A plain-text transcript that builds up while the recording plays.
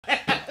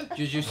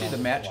Did you see the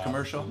match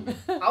commercial?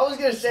 I was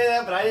gonna say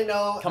that, but I didn't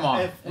know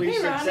if we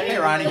should say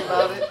anything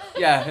about it.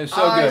 Yeah, it's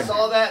so good. I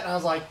saw that and I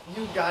was like,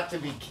 "You got to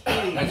be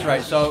kidding!" That's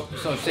right. So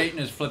Satan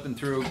is flipping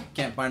through,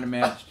 can't find a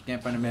match,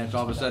 can't find a match.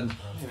 All of a sudden,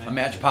 a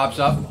match pops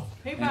up,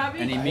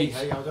 and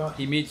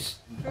he meets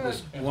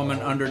this woman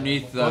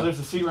underneath the, there's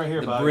a seat right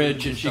here, the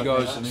bridge, and she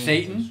goes,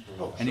 "Satan,"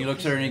 and he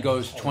looks at her and he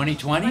goes,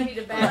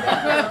 "2020."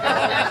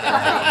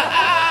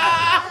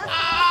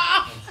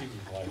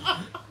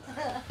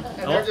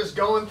 And they're just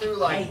going through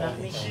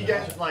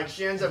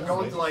she ends up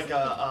going to like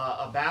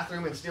a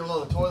bathroom and steals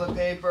all the toilet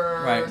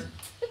paper. Right.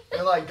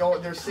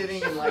 They're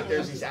sitting and like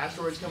there's these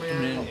asteroids coming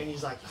in and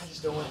he's like, I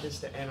just don't want this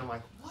to end. I'm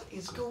like, what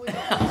is going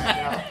on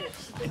right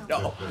now?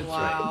 No.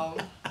 Wow.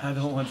 I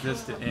don't want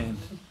this to end.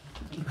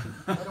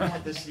 I don't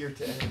want this year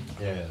to end.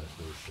 Yeah,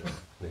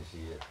 next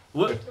year.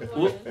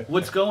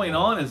 What's going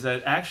on is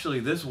that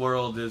actually this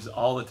world has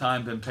all the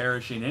time been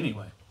perishing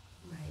anyway.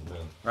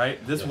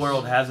 Right? This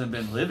world hasn't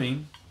been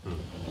living.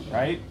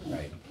 Right?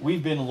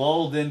 We've been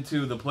lulled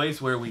into the place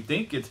where we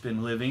think it's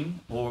been living,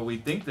 or we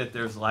think that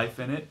there's life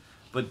in it.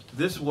 But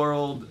this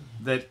world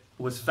that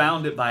was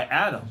founded by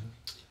Adam,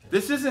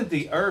 this isn't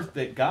the earth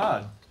that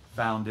God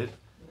founded.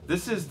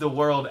 This is the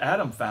world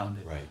Adam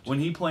founded when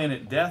he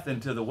planted death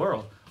into the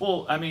world.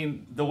 Well, I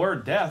mean, the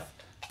word death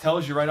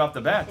tells you right off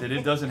the bat that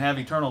it doesn't have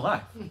eternal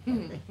life.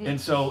 And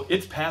so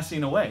it's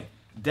passing away.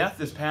 Death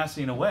is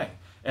passing away.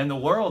 And the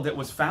world that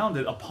was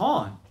founded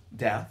upon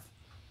death,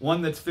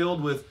 one that's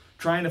filled with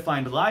trying to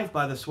find life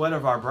by the sweat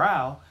of our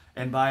brow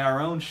and by our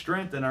own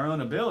strength and our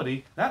own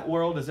ability, that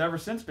world has ever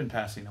since been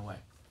passing away,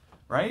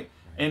 right?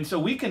 And so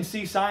we can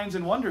see signs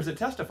and wonders that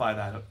testify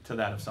to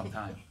that of some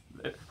time,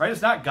 right?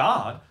 It's not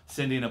God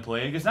sending a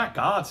plague. It's not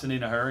God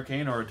sending a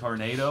hurricane or a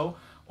tornado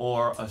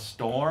or a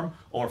storm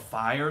or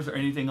fires or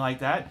anything like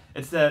that.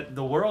 It's that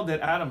the world that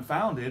Adam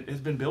founded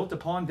has been built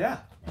upon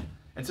death.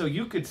 And so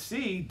you could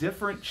see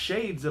different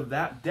shades of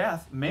that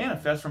death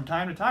manifest from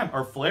time to time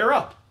or flare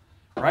up,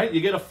 right? You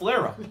get a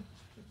flare up,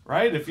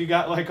 right? If you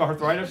got like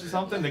arthritis or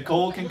something, the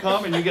cold can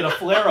come and you get a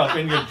flare up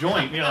in your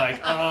joint. And you're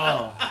like,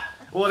 oh.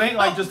 Well, it ain't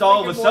like just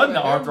all of a sudden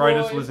the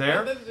arthritis was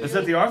there. It's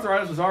that the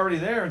arthritis was already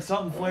there and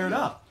something flared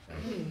up.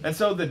 And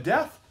so the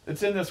death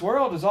that's in this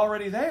world is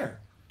already there.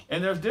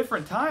 And there's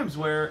different times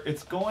where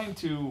it's going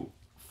to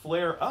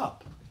flare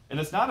up.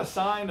 And it's not a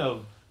sign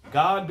of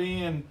God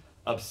being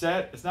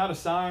upset. It's not a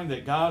sign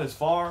that God is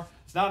far.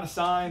 It's not a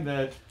sign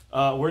that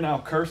we're now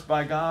cursed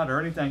by God or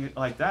anything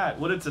like that.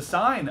 What it's a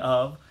sign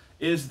of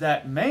is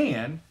that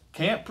man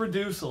can't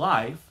produce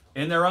life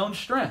in their own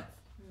strength.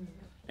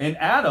 And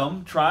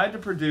Adam tried to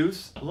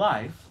produce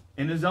life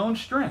in his own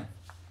strength.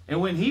 And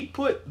when he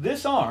put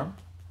this arm,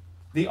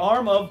 the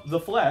arm of the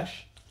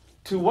flesh,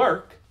 to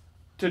work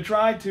to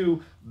try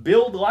to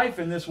build life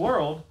in this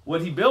world,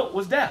 what he built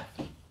was death.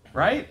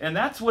 Right? And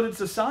that's what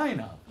it's a sign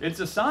of. It's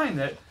a sign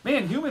that,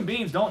 man, human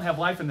beings don't have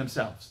life in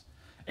themselves.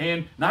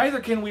 And neither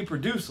can we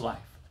produce life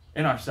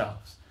in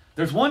ourselves.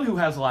 There's one who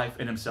has life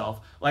in himself.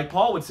 Like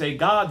Paul would say,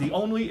 God, the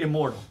only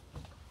immortal.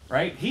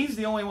 Right? He's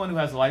the only one who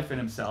has life in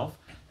himself.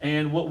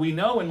 And what we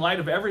know in light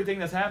of everything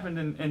that's happened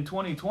in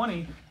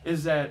 2020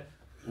 is that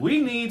we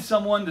need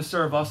someone to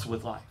serve us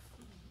with life.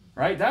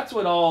 Right? That's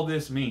what all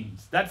this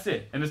means. That's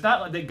it. And it's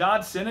not like that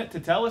God sent it to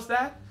tell us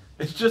that.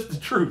 It's just the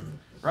truth.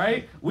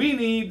 Right? We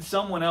need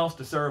someone else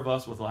to serve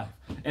us with life.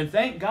 And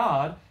thank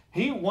God,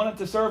 he wanted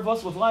to serve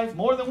us with life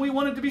more than we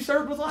wanted to be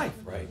served with life.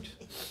 Right.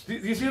 Do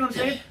you see what I'm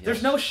saying? Yes.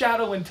 There's no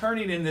shadow in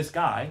turning in this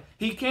guy.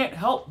 He can't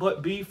help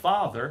but be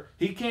Father.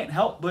 He can't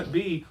help but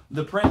be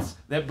the Prince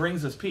that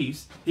brings us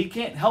peace. He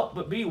can't help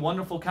but be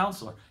Wonderful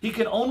Counselor. He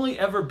can only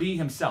ever be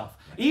himself.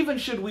 Even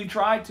should we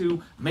try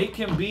to make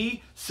him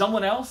be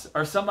someone else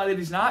or somebody that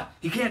he's not,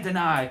 he can't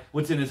deny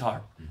what's in his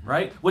heart.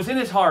 Right? What's in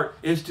his heart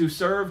is to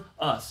serve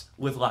us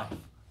with life.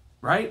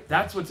 Right?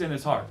 That's what's in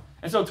his heart.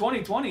 And so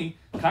 2020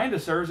 kind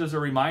of serves as a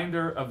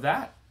reminder of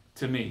that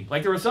to me.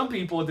 Like there were some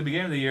people at the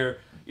beginning of the year,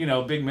 you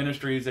know, big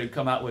ministries, they'd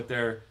come out with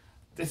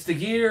it's the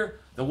year,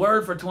 the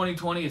word for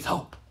 2020 is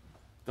hope.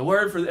 The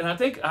word for, and I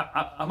think,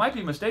 I might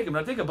be mistaken,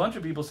 but I think a bunch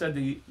of people said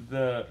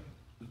the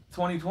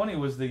 2020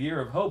 was the year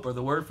of hope, or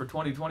the word for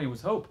 2020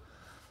 was hope.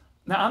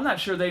 Now, I'm not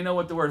sure they know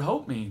what the word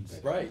hope means.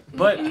 Right.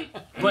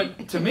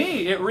 But to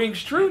me, it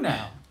rings true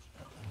now.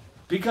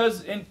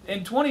 Because in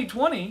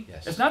 2020,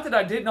 yes. It's not that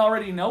I didn't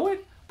already know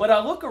it, but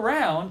I look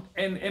around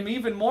and am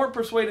even more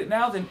persuaded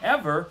now than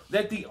ever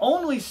that the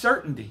only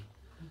certainty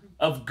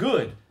of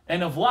good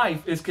and of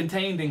life is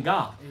contained in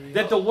God.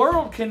 That the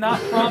world cannot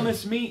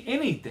promise me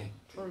anything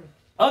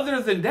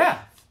other than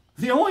death.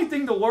 The only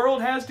thing the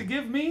world has to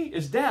give me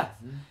is death.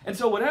 And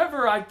so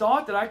whatever I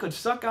thought that I could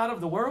suck out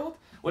of the world,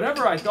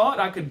 whatever I thought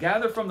I could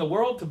gather from the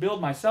world to build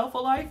myself a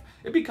life,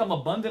 it become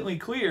abundantly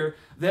clear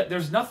that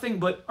there's nothing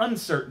but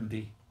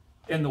uncertainty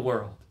in the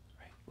world,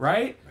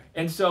 right?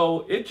 And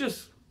so it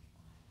just,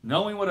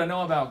 knowing what I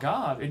know about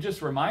God, it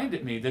just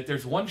reminded me that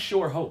there's one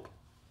sure hope,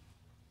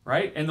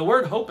 right? And the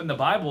word hope in the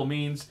Bible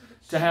means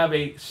to have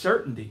a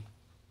certainty.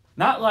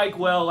 Not like,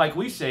 well, like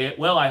we say it,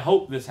 well, I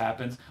hope this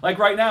happens. Like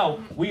right now,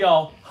 we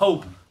all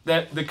hope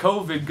that the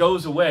COVID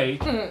goes away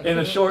in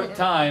a short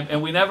time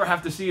and we never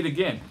have to see it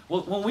again.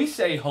 Well, when we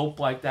say hope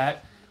like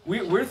that,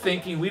 we're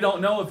thinking we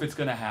don't know if it's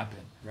going to happen.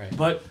 Right.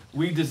 But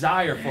we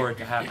desire for it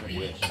to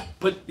happen.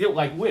 But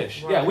like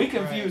wish. Yeah, we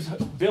confuse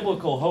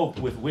biblical hope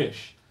with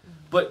wish.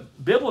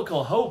 But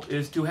biblical hope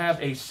is to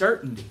have a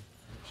certainty.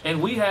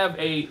 And we have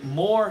a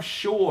more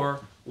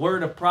sure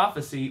word of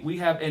prophecy. We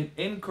have an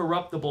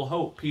incorruptible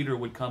hope, Peter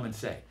would come and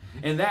say.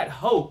 And that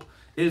hope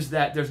is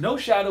that there's no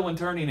shadow in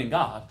turning in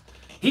God.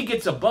 He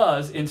gets a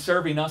buzz in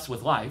serving us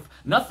with life.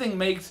 Nothing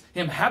makes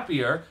him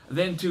happier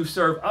than to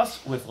serve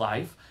us with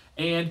life.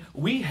 And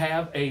we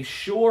have a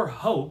sure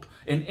hope,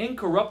 an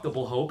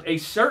incorruptible hope, a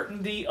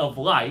certainty of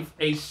life,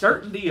 a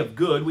certainty of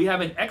good. We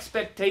have an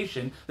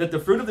expectation that the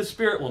fruit of the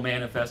Spirit will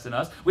manifest in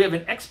us. We have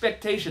an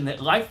expectation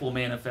that life will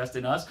manifest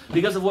in us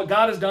because of what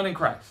God has done in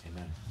Christ.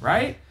 Amen.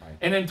 Right?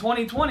 And in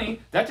 2020,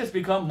 that just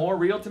become more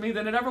real to me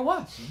than it ever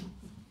was.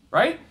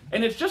 Right?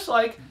 And it's just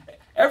like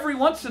every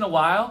once in a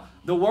while,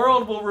 the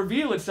world will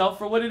reveal itself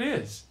for what it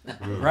is.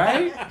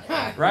 Right?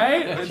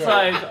 Right? It's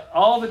like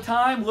all the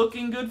time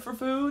looking good for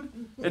food.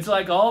 It's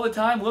like all the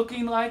time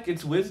looking like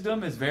its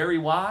wisdom is very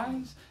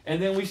wise. And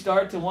then we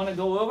start to want to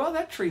go, oh, well,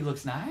 that tree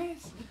looks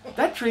nice.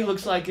 That tree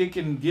looks like it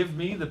can give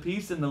me the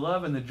peace and the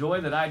love and the joy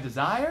that I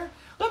desire.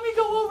 Let me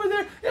go over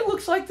there. It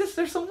looks like this.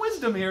 There's some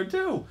wisdom here,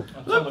 too.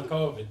 Until the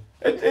COVID.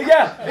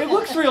 It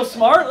looks real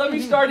smart. Let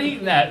me start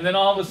eating that. And then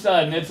all of a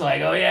sudden, it's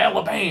like, oh, yeah,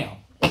 well, bam.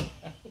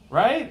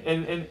 Right?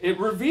 And it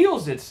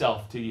reveals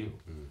itself to you.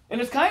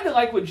 And it's kind of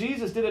like what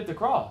Jesus did at the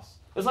cross.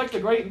 It's like the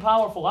great and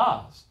powerful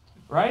Oz.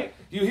 Right?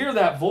 You hear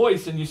that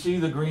voice and you see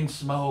the green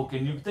smoke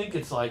and you think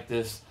it's like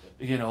this,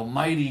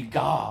 mighty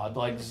god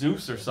like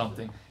Zeus or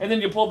something. And then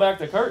you pull back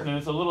the curtain and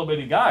it's a little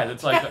bitty guy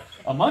that's like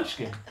a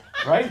munchkin.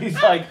 Right? He's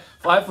like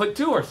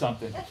 5'2" or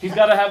something. He's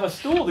got to have a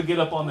stool to get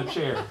up on the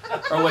chair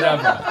or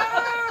whatever.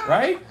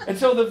 Right? And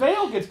so the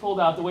veil gets pulled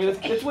out the way.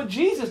 It's what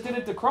Jesus did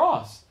at the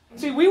cross.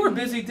 See, we were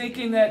busy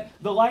thinking that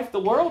the life the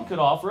world could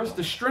offer us,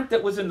 the strength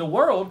that was in the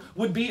world,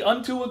 would be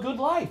unto a good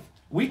life.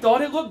 We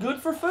thought it looked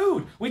good for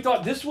food. We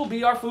thought this will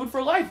be our food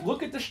for life.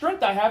 Look at the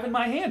strength I have in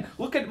my hand.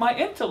 Look at my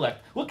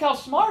intellect. Look how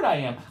smart I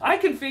am. I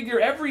can figure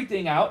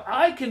everything out.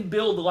 I can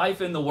build life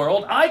in the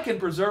world. I can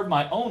preserve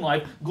my own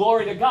life.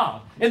 Glory to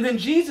God. And then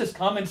Jesus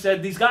come and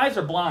said, these guys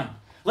are blind.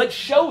 Let's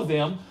show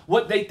them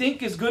what they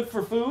think is good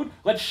for food.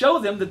 Let's show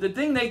them that the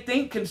thing they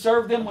think can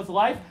serve them with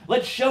life.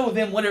 Let's show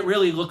them what it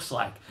really looks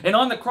like. And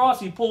on the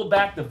cross, he pulled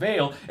back the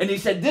veil and he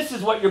said, this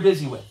is what you're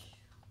busy with.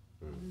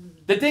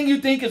 The thing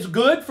you think is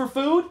good for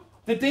food,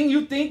 the thing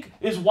you think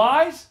is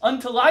wise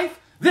unto life,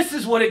 this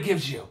is what it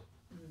gives you.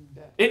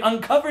 It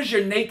uncovers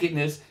your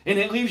nakedness and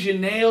it leaves you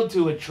nailed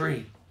to a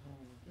tree.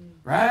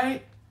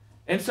 Right?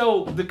 And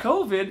so the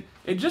COVID,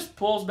 it just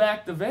pulls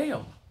back the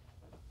veil.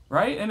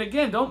 Right? And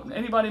again, don't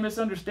anybody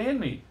misunderstand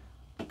me.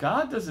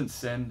 God doesn't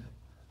send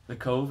the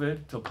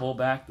COVID to pull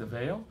back the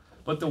veil,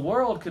 but the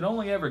world can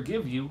only ever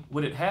give you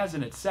what it has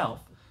in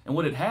itself. And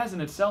what it has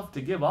in itself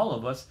to give all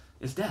of us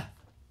is death.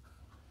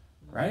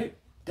 Right?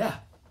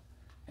 Death.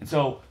 And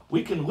so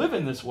we can live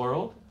in this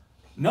world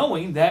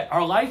knowing that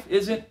our life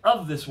isn't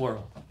of this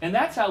world. And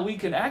that's how we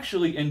can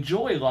actually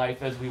enjoy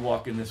life as we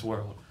walk in this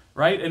world.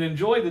 Right? And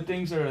enjoy the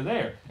things that are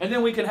there. And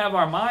then we can have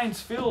our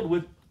minds filled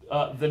with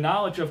the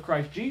knowledge of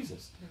Christ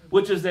Jesus,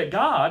 which is that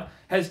God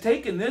has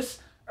taken this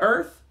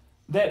earth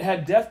that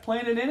had death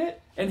planted in it,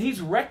 and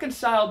he's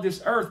reconciled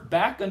this earth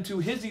back unto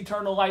his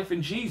eternal life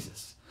in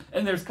Jesus.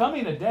 And there's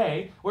coming a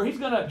day where he's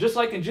going to, just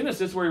like in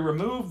Genesis, where he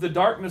removed the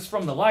darkness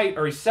from the light,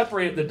 or he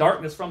separated the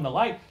darkness from the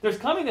light, there's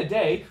coming a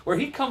day where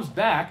he comes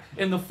back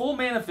in the full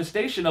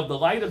manifestation of the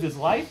light of his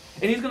life,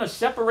 and he's going to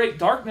separate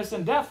darkness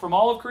and death from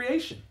all of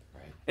creation.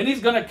 Right. And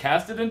he's going to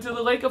cast it into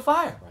the lake of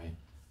fire. Right.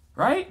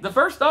 Right? The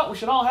first thought we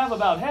should all have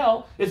about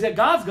hell is that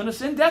God's going to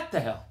send death to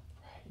hell.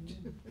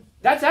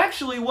 That's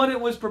actually what it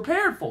was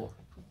prepared for.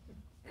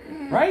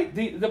 Right?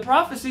 The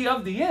prophecy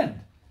of the end.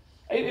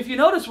 If you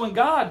notice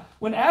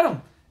when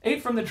Adam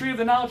ate from the tree of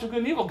the knowledge of good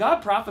and evil,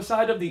 God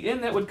prophesied of the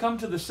end that would come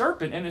to the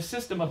serpent and his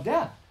system of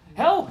death.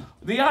 Hell,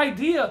 the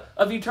idea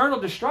of eternal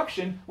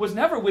destruction was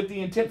never with the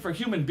intent for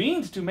human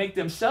beings to make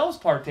themselves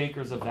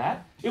partakers of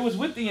that. It was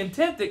with the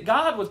intent that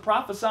God was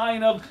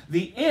prophesying of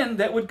the end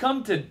that would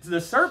come to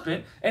the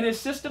serpent and his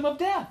system of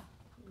death.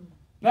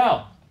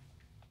 Now,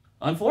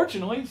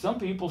 unfortunately, some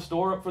people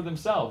store up for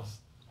themselves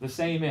the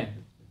same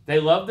end.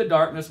 They love the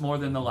darkness more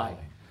than the light.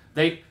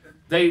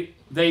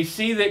 They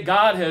see that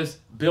God has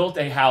built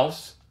a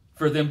house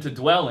for them to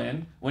dwell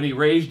in when he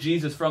raised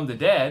Jesus from the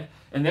dead,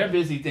 and they're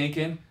busy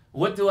thinking,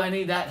 what do I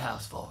need that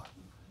house for?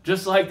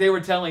 Just like they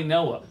were telling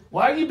Noah,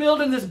 why are you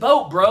building this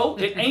boat, bro?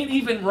 It ain't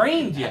even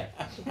rained yet.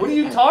 What are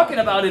you talking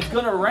about? It's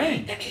going to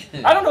rain.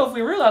 I don't know if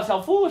we realize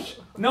how foolish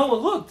Noah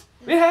looked.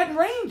 It hadn't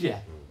rained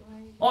yet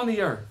on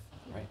the earth.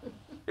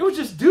 It was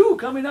just dew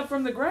coming up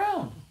from the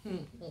ground.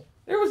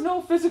 There was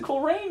no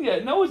physical rain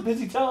yet. Noah's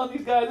busy telling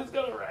these guys it's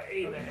going to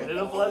rain and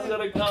the flood's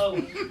going to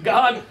come.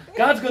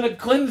 God's going to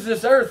cleanse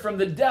this earth from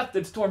the death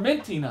that's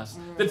tormenting us,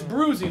 that's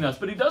bruising us.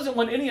 But he doesn't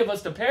want any of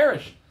us to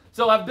perish.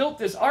 So I've built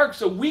this ark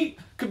so we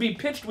could be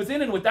pitched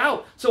within and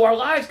without, so our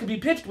lives could be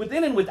pitched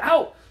within and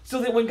without, so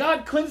that when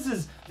God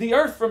cleanses the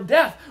earth from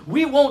death,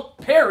 we won't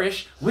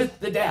perish with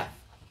the death.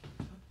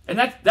 And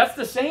that's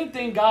the same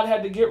thing God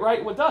had to get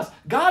right with us.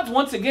 God's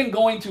once again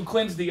going to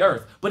cleanse the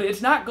earth, but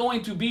it's not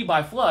going to be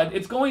by flood.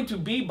 It's going to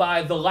be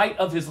by the light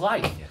of his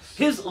life. Yes.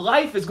 His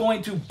life is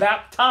going to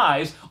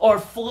baptize or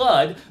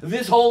flood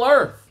this whole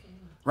earth,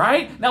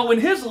 right? Now, when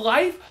his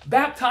life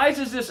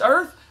baptizes this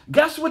earth,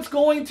 guess what's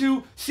going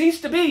to cease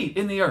to be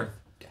in the earth?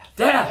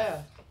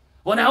 Death.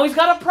 Well, now he's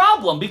got a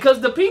problem because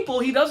the people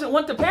he doesn't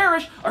want to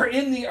perish are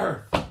in the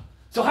earth.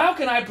 So how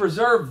can I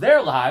preserve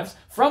their lives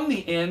from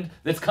the end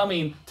that's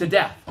coming to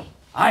death?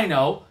 I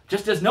know,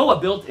 just as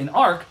Noah built an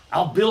ark,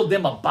 I'll build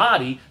them a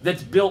body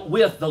that's built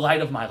with the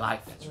light of my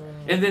life.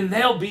 And then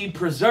they'll be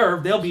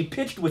preserved, they'll be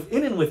pitched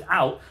within and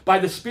without by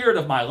the Spirit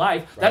of my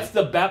life. Right. That's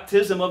the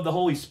baptism of the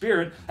Holy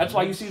Spirit. That's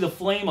why you see the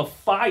flame of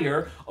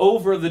fire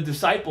over the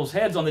disciples'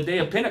 heads on the day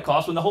of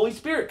Pentecost when the Holy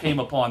Spirit came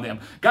upon them.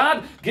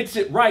 God gets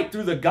it right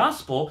through the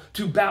gospel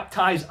to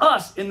baptize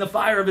us in the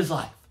fire of his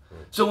life.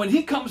 So when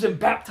he comes and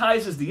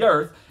baptizes the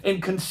earth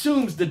and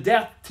consumes the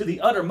death to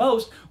the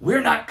uttermost,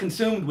 we're not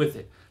consumed with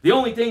it. The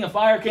only thing a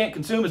fire can't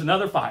consume is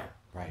another fire.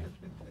 Right.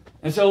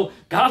 And so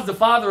God's the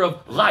Father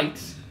of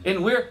lights,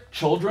 and we're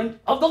children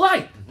of the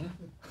light.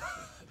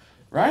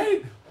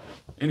 Right?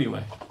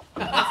 Anyway.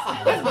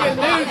 That's good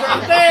news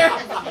right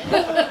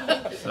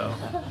there. So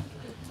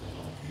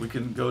we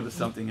can go to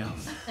something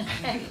else.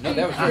 No,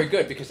 that was very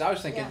good because I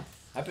was thinking,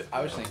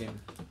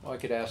 well, I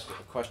could ask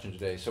a question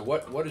today. So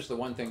what is the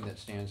one thing that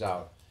stands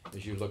out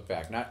as you look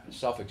back, not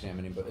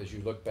self-examining, but as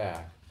you look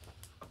back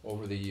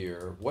over the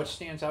year, what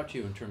stands out to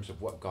you in terms of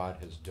what God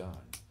has done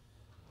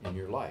in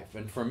your life?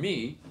 And for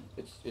me,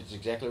 it's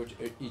exactly what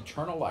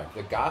eternal life.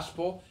 The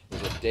gospel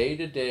is a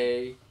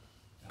day-to-day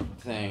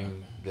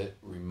thing that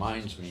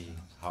reminds me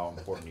how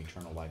important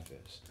eternal life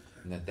is,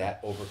 and that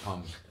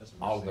overcomes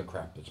all of the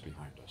crap that's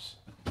behind us.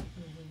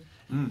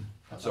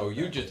 So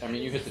you hit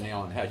the nail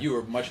on the head. You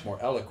were much more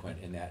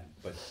eloquent in that,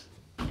 but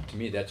to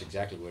me, that's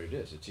exactly what it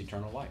is. It's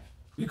eternal life.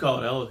 You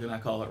call it eloquent, I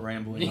call it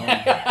rambling on.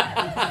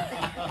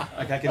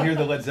 Like I can hear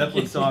the Led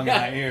Zeppelin song in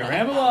my ear,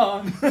 ramble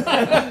on.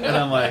 And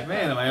I'm like,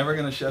 man, am I ever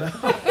going to shut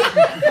up?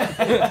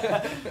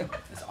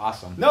 That's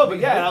awesome. No, but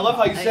yeah, and I love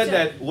how you said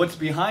that, what's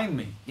behind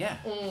me. Yeah.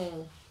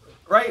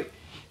 Right?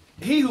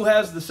 He who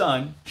has the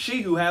Son,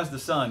 she who has the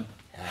Son,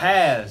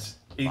 has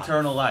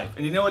eternal life.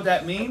 And you know what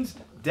that means?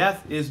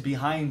 Death is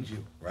behind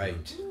you.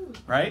 Right.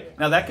 Right?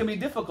 Now that can be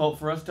difficult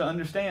for us to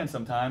understand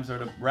sometimes or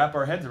to wrap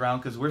our heads around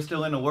because we're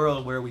still in a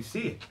world where we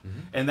see it. Mm-hmm.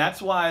 And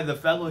that's why the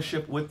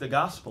fellowship with the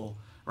gospel,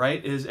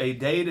 right, is a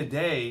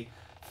day-to-day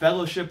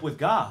fellowship with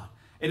God.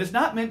 And it's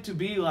not meant to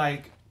be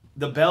like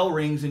the bell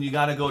rings and you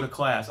got to go to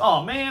class.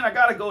 Oh man, I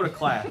got to go to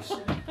class.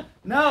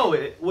 No,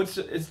 what's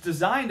it's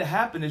designed to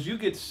happen is you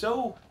get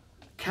so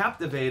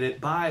captivated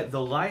by the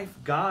life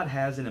God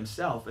has in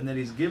himself and that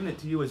he's given it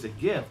to you as a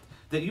gift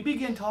that you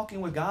begin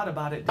talking with God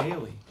about it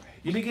daily.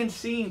 You begin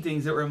seeing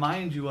things that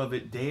remind you of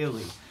it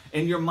daily.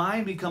 And your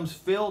mind becomes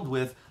filled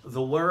with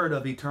the word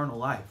of eternal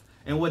life.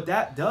 And what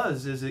that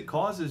does is it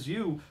causes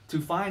you to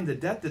find the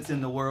death that's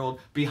in the world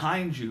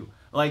behind you.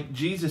 Like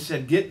Jesus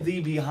said, get thee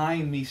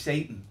behind me,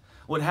 Satan.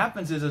 What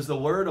happens is the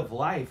word of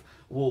life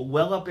will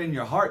well up in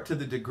your heart to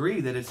the degree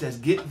that it says,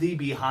 get thee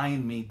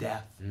behind me,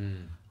 death.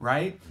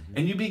 Right? Mm-hmm.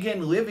 And you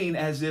begin living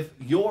as if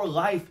your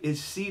life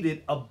is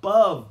seated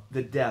above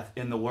the death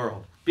in the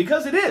world.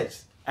 Because it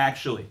is,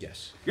 actually.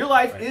 Yes. Your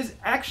life is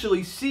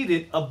actually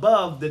seated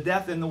above the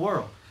death in the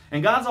world.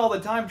 And God's all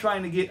the time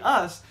trying to get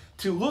us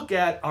to look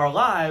at our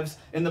lives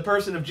in the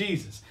person of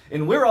Jesus.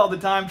 And we're all the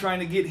time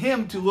trying to get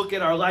him to look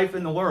at our life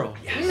in the world.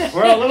 Yes.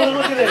 We're all, look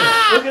at there.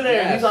 Look at there.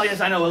 Yes. And he's all,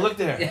 yes, I know. Look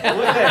there. Yeah.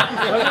 Look there.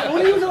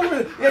 What are you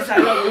doing? Yes, I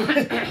know.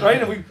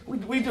 Right?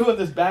 And we doing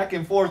this back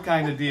and forth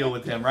kind of deal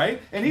with him,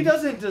 right? And he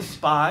doesn't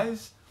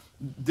despise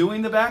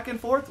doing the back and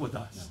forth with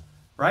us.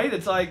 Right?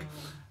 It's like,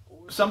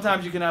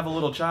 sometimes you can have a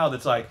little child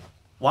that's like,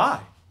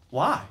 why?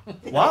 Why?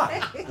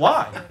 Why?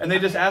 Why? And they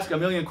just ask a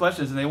million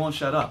questions and they won't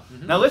shut up.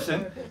 Mm-hmm. Now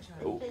listen,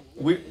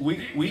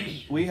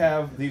 we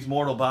have these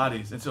mortal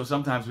bodies, and so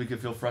sometimes we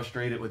could feel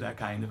frustrated with that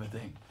kind of a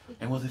thing.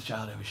 And will this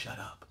child ever shut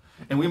up?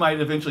 And we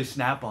might eventually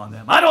snap on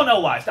them. I don't know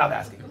why. Stop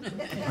asking.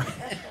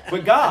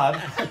 But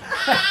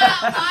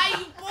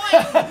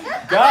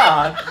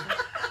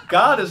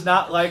God is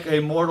not like a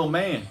mortal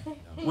man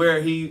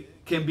where he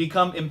can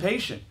become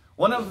impatient.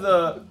 One of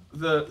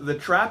the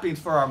trappings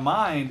for our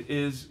mind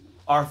is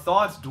our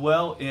thoughts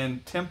dwell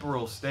in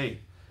temporal state.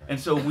 And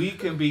so we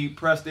can be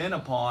pressed in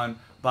upon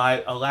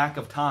by a lack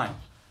of time.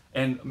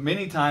 And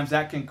many times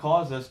that can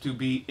cause us to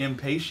be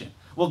impatient.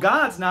 Well,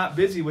 God's not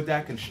busy with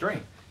that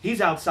constraint.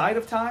 He's outside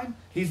of time.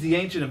 He's the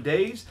Ancient of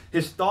Days.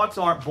 His thoughts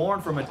aren't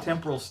born from a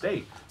temporal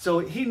state. So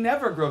he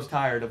never grows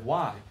tired of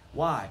why,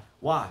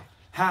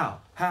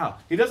 how.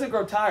 He doesn't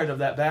grow tired of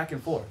that back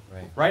and forth.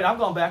 Right? I've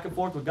gone back and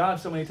forth with God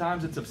so many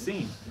times it's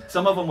obscene.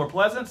 Some of them were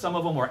pleasant. Some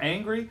of them were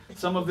angry.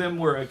 Some of them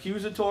were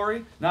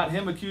accusatory. Not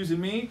him accusing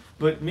me,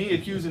 but me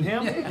accusing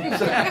him.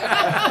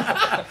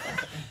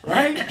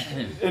 Right?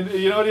 And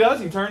you know what he does?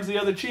 He turns the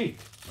other cheek.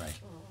 Right.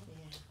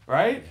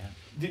 Right?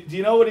 Yeah. Do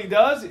you know what he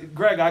does?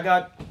 Greg, I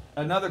got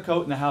another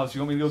coat in the house.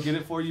 You want me to go get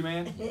it for you,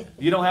 man?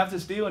 You don't have to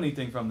steal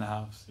anything from the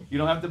house. You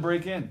don't have to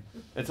break in.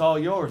 It's all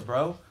yours,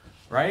 bro.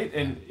 Right?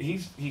 And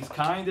he's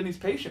kind and he's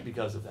patient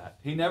because of that.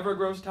 He never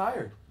grows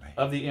tired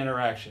of the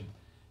interaction.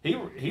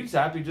 He's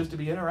happy just to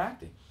be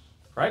interacting.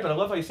 Right? But I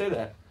love how you say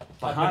that.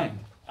 Behind.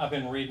 I've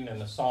been reading in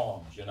the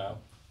Psalms, you know,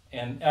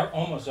 and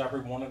almost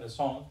every one of the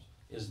Psalms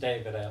is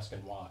David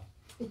asking why.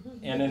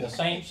 And in the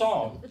same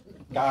Psalm,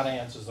 God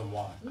answers them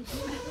why.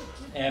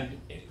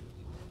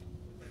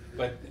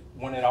 But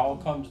when it all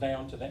comes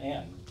down to the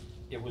end,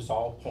 it was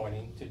all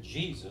pointing to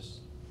Jesus,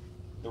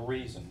 the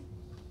reason.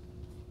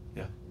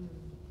 Yeah.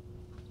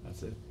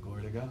 That's it.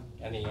 Glory to God.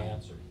 And he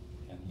answered.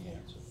 And he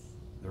answered.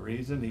 The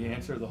reason, the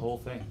answer, the whole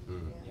thing.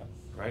 Yep.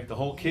 Right? The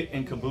whole kit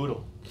and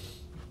caboodle,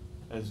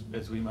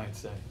 as we might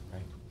say.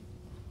 Right.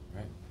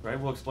 Right. Right?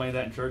 We'll explain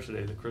that in church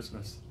today, the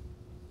Christmas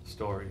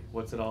story.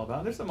 What's it all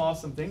about? There's some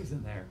awesome things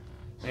in there.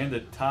 And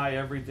that tie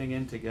everything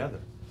in together.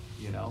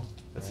 You know?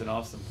 That's an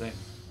awesome thing.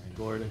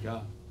 Glory to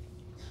God.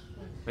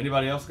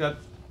 Anybody else got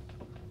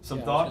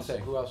some thoughts? I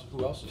was gonna say,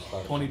 who else is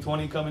thought?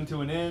 2020 coming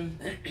to an end.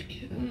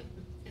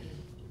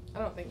 I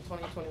don't think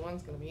 2021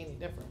 is going to be any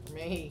different for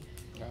me.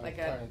 Like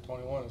turning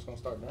 21, it's gonna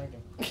start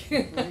drinking.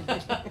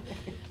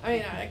 I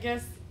mean, I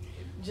guess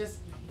just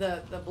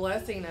the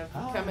blessing of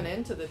coming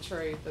into the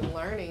truth and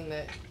learning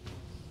that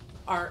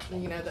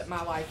that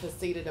my life is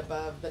seated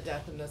above the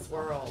death in this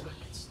world.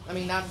 I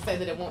mean, not to say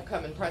that it won't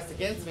come and press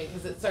against me,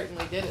 because it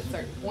certainly did at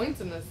certain points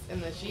in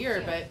this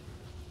year, but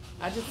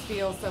I just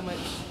feel so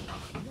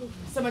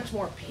much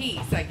more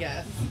peace, I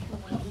guess.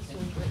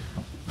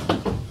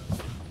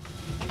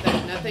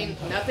 That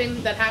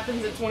nothing that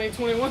happens in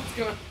 2021 is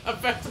going to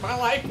affect my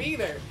life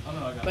either. Oh,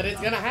 no, I got But it.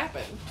 it's going to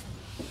happen.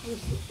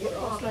 We're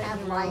all going to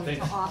have life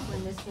to offer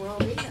in this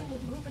world.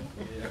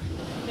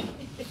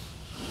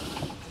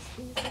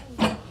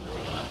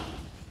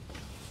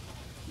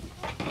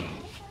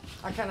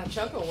 I kind of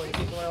chuckle when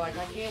people are like,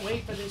 I can't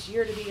wait for this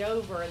year to be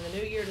over and the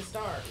new year to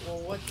start. Well,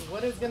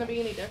 what is going to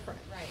be any different?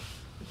 Right.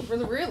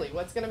 Really,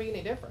 what's going to be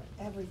any different?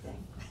 Everything.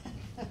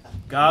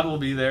 God will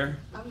be there.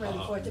 I'm ready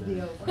for it to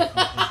be over.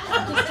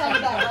 I'm just telling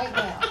you that right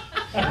now.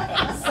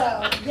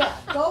 So, yeah,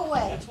 go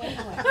away,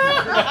 2020.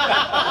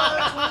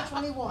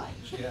 2021.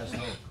 She has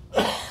hope.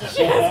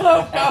 She has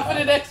no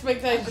confident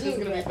expectation it's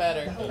going to be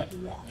better.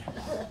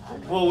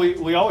 Well,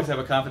 we always have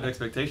a confident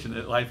expectation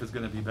that life is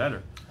going to be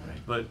better,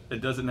 but it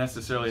doesn't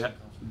necessarily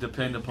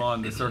depend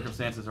upon the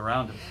circumstances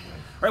around it.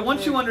 Right?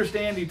 Once you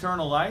understand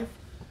eternal life,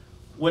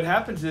 what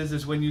happens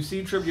is when you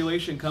see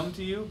tribulation come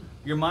to you,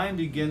 your mind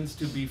begins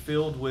to be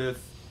filled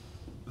with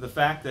the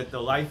fact that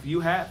the life you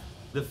have,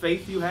 the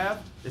faith you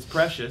have, is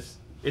precious.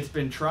 It's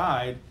been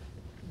tried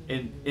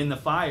in the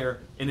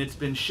fire, and it's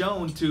been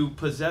shown to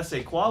possess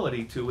a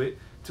quality to it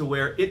to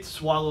where it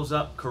swallows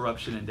up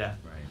corruption and death.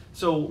 Right.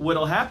 So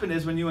what'll happen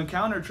is when you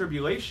encounter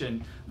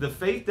tribulation, the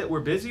faith that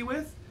we're busy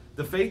with,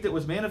 the faith that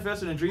was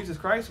manifested in Jesus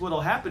Christ,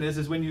 what'll happen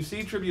is when you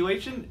see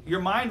tribulation, your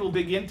mind will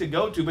begin to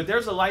go to, but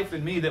there's a life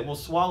in me that will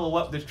swallow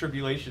up this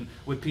tribulation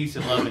with peace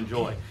and love and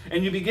joy.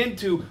 And you begin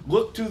to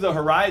look to the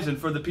horizon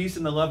for the peace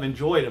and the love and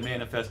joy to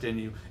manifest in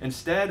you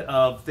instead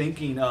of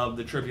thinking of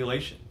the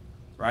tribulation,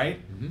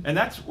 right? Mm-hmm. And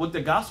that's what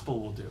the gospel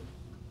will do.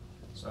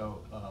 So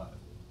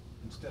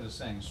instead of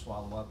saying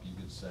swallow up, you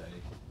could say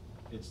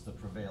it's the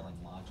prevailing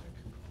logic.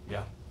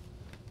 Yeah.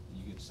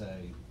 You could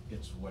say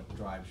it's what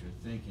drives your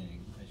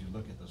thinking as you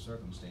look at the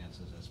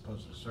circumstances, as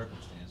opposed to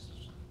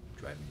circumstances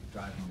driving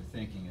your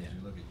thinking as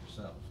you look at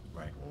yourself.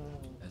 Right.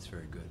 That's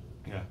very good.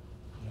 Yeah.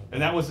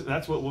 And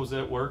that's what was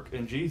at work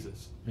in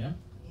Jesus. Yeah.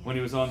 When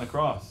he was on the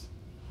cross.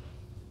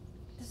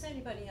 Does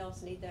anybody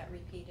else need that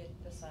repeated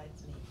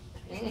besides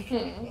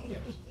me?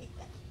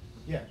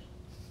 Yes.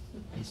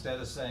 Instead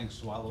of saying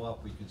swallow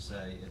up, we could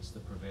say it's the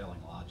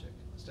prevailing logic.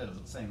 Instead of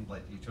saying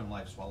like eternal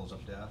life swallows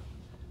up death,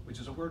 which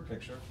is a word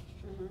picture,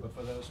 but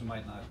for those who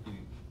might not be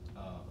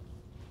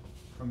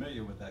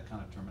familiar with that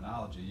kind of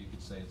terminology, you could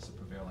say it's the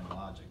prevailing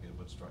logic.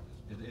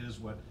 It is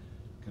what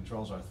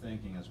controls our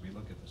thinking as we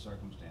look at the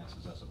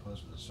circumstances, as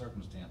opposed to the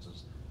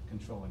circumstances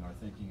controlling our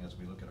thinking as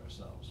we look at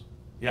ourselves.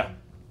 Yeah.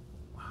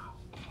 Wow.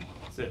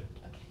 That's it.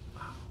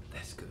 Wow.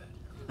 That's good.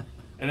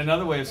 And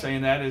another way of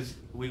saying that is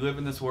we live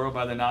in this world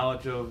by the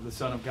knowledge of the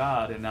Son of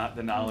God and not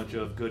the knowledge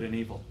of good and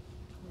evil.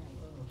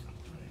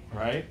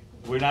 Right?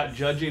 We're not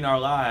judging our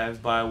lives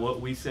by what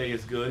we say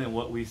is good and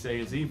what we say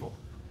is evil.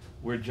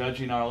 We're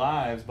judging our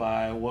lives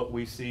by what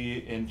we see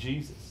in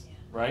Jesus,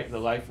 right? The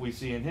life we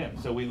see in him.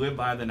 So we live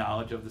by the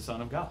knowledge of the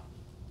Son of God.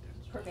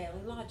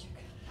 Prevailing logic.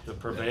 The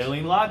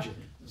prevailing logic.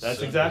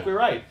 That's exactly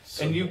right.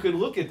 And you could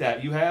look at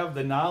that. You have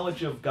the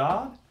knowledge of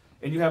God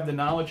and you have the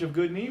knowledge of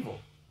good and evil,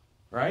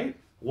 right?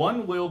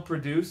 One will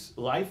produce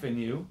life in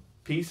you,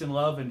 peace and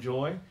love and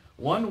joy.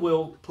 One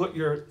will put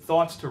your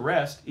thoughts to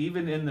rest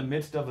even in the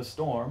midst of a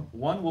storm.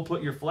 One will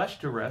put your flesh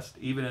to rest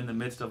even in the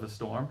midst of a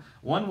storm.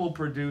 One will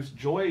produce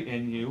joy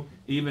in you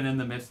even in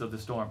the midst of the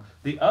storm.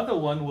 The other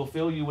one will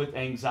fill you with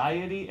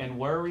anxiety and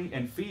worry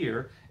and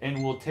fear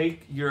and will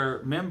take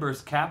your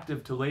members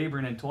captive to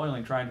laboring and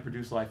toiling trying to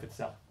produce life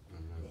itself.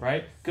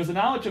 Right? Because the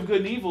knowledge of good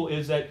and evil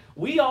is that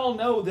we all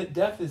know that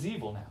death is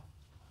evil now.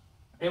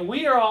 And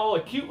we are all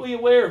acutely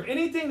aware of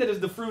anything that is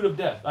the fruit of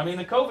death. I mean,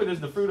 the COVID is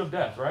the fruit of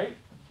death, right?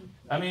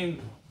 I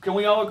mean, can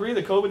we all agree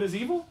that COVID is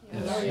evil?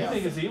 Yes. You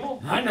think it's evil?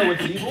 I know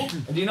it's evil.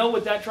 And do you know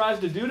what that tries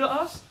to do to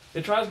us?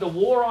 It tries to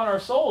war on our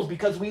souls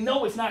because we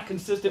know it's not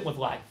consistent with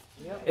life.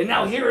 Yep. And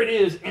now here it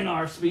is in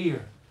our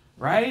sphere,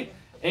 right?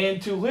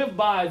 And to live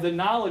by the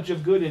knowledge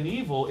of good and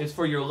evil is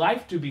for your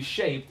life to be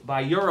shaped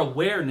by your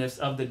awareness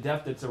of the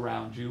death that's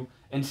around you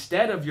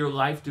instead of your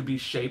life to be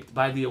shaped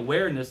by the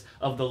awareness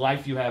of the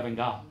life you have in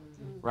God,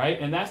 right?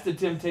 And that's the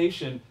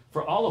temptation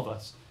for all of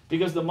us.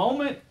 Because the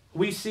moment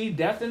we see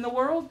death in the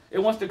world, it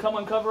wants to come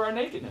uncover our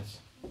nakedness,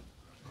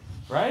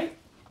 right?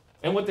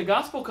 And what the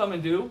gospel come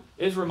and do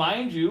is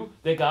remind you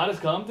that God has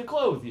come to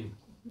clothe you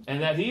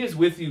and that he is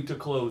with you to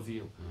clothe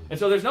you. And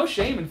so there's no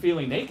shame in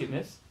feeling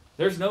nakedness.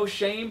 There's no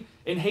shame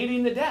in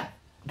hating the death.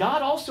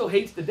 God also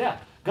hates the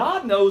death.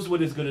 God knows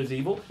what is good as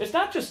evil. It's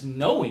not just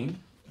knowing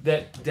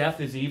that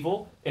death is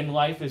evil and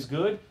life is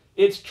good.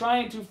 It's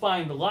trying to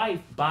find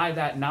life by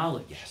that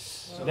knowledge. Yes.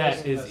 So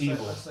that is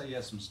evil. Let's say you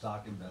have some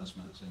stock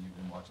investments and you've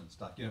been watching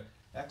stock. You know,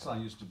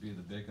 Exxon used to be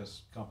the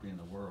biggest company in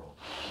the world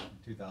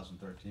in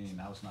 2013.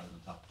 Now it's not in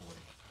the top 40.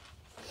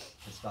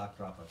 The stock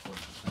dropped by 40%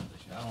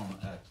 this year. I don't own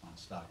Exxon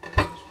stock, but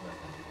I just read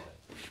that.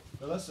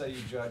 But let's say you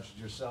judged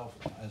yourself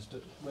as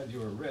to whether you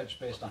were rich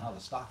based on how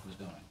the stock was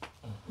doing.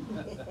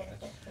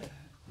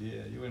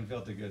 Yeah, you wouldn't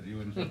feel too good. You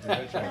wouldn't feel too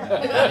rich right now.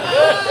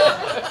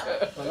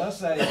 But let's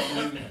say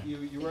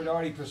you were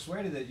already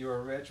persuaded that you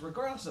were rich,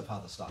 regardless of how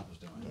the stock was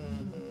doing.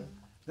 Mm-hmm.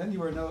 Then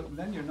you're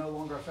no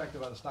longer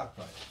affected by the stock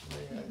price.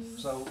 Yes.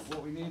 So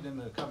what we need in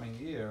the coming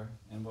year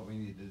and what we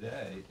need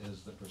today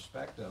is the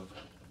perspective of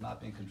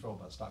not being controlled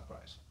by the stock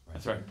price.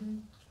 That's right. Mm-hmm.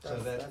 So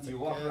that's you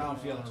walk around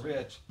feeling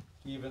rich,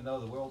 even though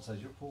the world says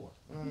you're poor.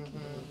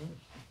 Mm-hmm.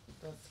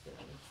 That's good.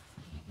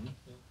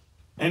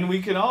 And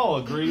we can all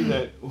agree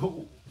that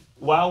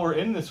while we're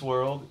in this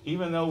world,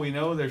 even though we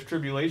know there's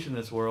tribulation in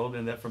this world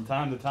and that from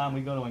time to time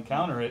we're going to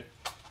encounter it,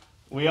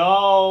 we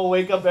all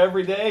wake up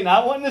every day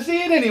not wanting to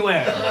see it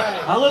anywhere.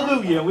 Right.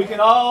 Hallelujah. We can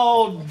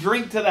all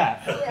drink to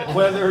that. Yeah.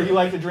 Whether you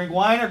like to drink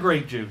wine or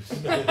grape juice.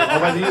 Or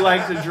whether you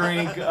like to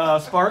drink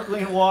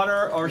sparkling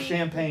water or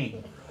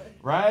champagne.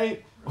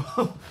 Right?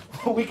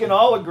 We can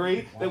all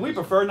agree that we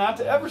prefer not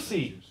to ever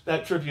see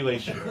that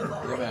tribulation.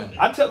 Amen.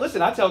 I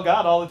tell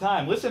God all the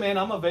time, listen, man,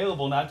 I'm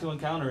available not to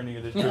encounter any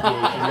of this tribulation. You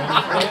understand?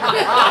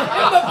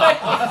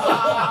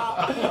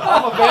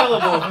 I'm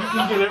available if you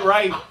can get it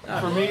right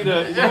for me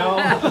to,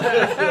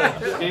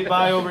 skate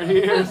by over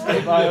here,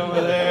 skate by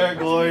over there.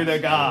 Glory to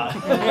God.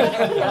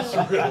 That's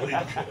really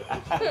good.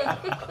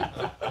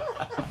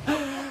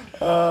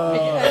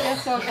 I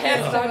guess I'll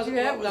catch what was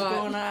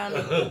going on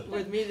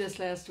with me this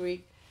last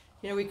week.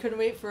 We couldn't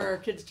wait for our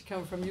kids to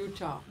come from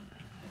Utah.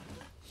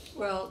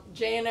 Well,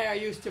 Jay and I are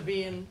used to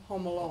being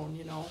home alone,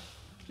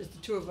 just the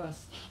two of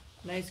us.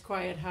 Nice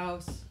quiet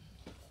house,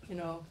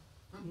 no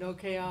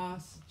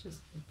chaos,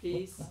 just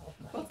peace.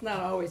 Well, it's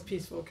not always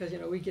peaceful because,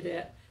 we get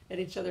at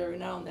each other every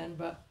now and then.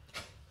 But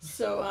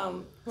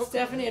so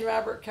Stephanie and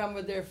Robert come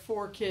with their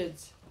 4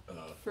 kids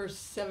for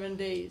 7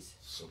 days.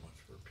 So much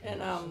for peace.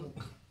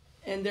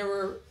 And there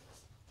were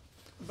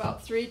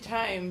about 3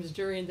 times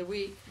during the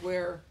week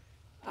where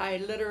I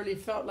literally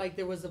felt like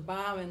there was a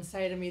bomb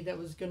inside of me that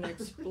was going to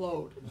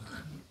explode.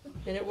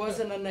 And it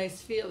wasn't a nice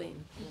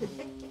feeling.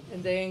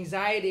 And the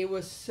anxiety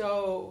was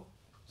so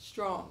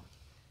strong.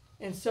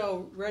 And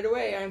so right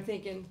away I'm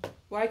thinking,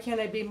 why can't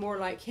I be more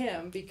like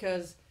him?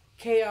 Because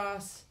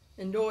chaos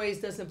and noise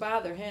doesn't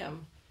bother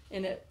him.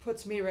 And it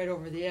puts me right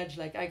over the edge,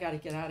 like I got to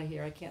get out of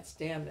here. I can't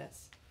stand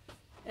this.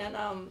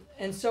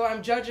 And so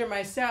I'm judging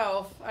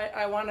myself.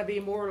 I want to be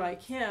more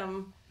like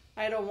him.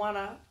 I don't want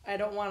to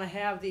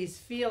have these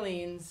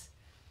feelings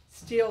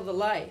steal the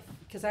life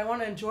because I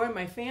want to enjoy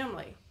my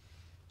family.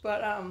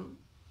 But I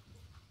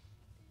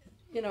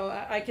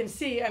can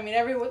see. I mean,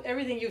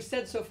 everything you've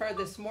said so far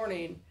this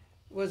morning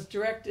was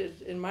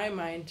directed in my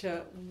mind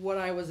to what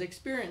I was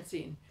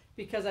experiencing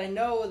because I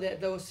know that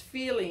those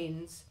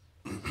feelings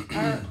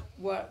aren't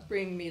what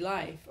bring me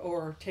life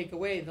or take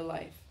away the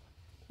life.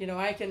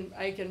 I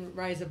can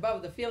rise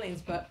above the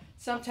feelings, but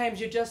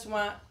sometimes you just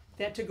want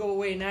that to go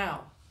away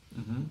now.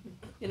 Mm-hmm.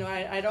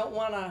 I don't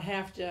want to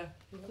have to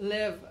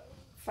live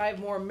 5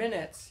 more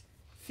minutes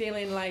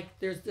feeling like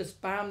there's this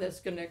bomb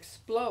that's going to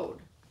explode.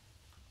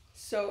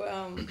 So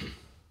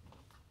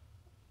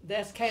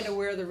that's kind of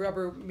where the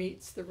rubber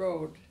meets the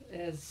road,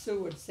 as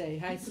Sue would say.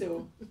 Hi,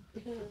 Sue.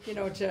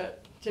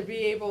 To be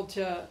able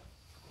to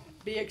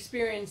be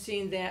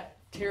experiencing that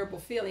terrible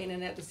feeling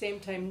and at the same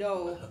time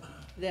know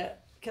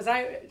that,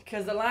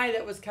 because the lie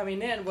that was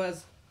coming in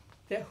was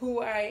that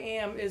who I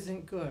am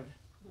isn't good.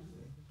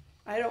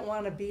 I don't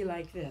want to be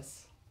like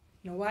this.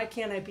 Why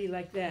can't I be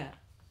like that?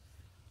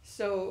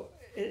 So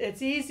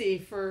it's easy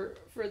for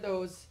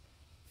those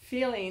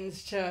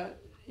feelings to,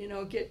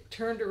 get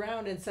turned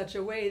around in such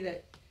a way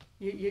that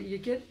you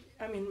get,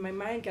 my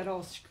mind got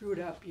all screwed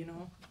up,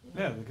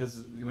 Yeah,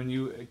 because when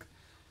you,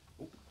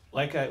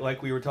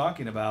 like we were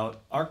talking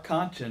about, our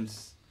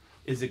conscience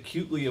is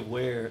acutely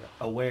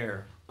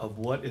aware of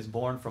what is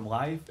born from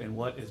life and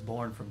what is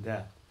born from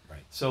death.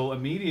 Right. So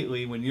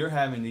immediately when you're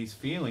having these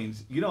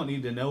feelings, you don't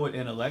need to know it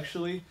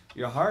intellectually.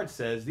 Your heart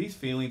says these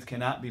feelings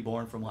cannot be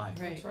born from life.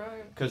 Right.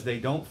 Because they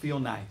don't feel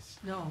nice.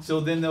 No.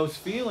 So then those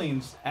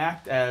feelings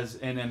act as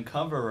an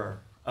uncoverer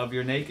of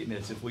your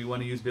nakedness, if we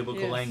want to use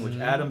biblical Yes. language.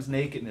 Mm-hmm. Adam's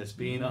nakedness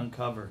being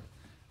uncovered,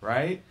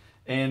 right?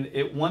 And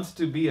it wants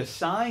to be a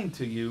sign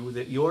to you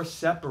that you're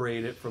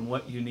separated from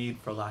what you need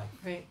for life,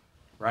 Right.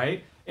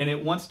 right? And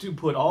it wants to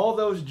put all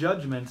those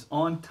judgments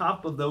on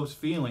top of those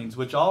feelings,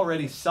 which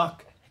already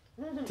suck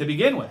to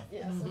begin with,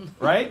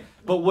 right?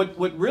 But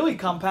what really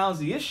compounds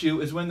the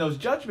issue is when those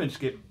judgments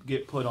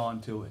get put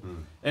onto it.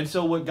 And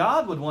so what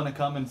God would want to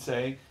come and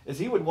say is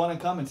he would want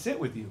to come and sit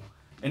with you.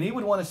 And he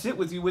would want to sit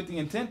with you with the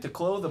intent to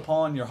clothe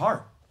upon your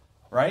heart,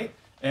 right?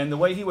 And the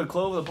way he would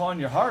clothe upon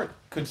your heart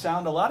could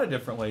sound a lot of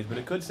different ways, but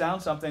it could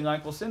sound something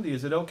like, well, Cindy,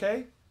 is it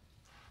okay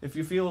if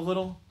you feel a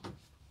little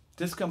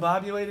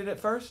discombobulated at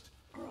first?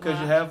 Because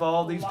you have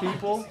all these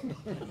people.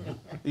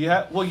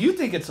 Well, you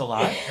think it's a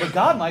lot, but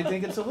God might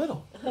think it's a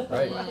little.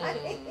 Right.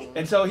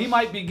 And so he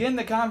might begin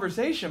the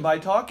conversation by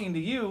talking to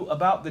you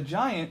about the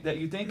giant that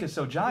you think is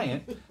so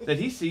giant that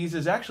he sees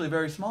is actually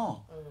very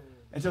small.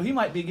 And so he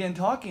might begin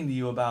talking to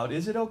you about,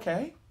 is it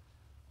okay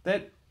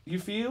that you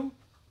feel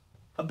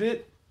a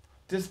bit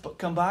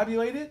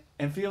discombobulated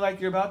and feel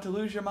like you're about to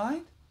lose your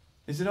mind?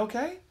 Is it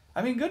okay?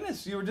 I mean,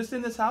 goodness, you were just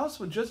in this house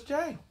with just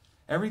Jay.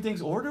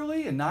 Everything's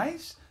orderly and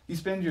nice. You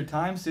spend your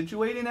time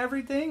situating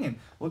everything, and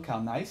look how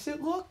nice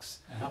it looks.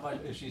 And how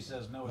about if she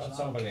says, no, it's not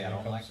Somebody okay, I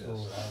don't like comes through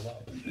this. with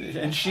all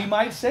that. And she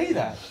might say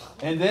that.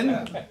 And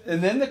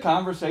then the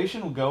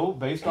conversation will go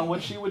based on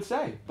what she would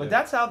say. But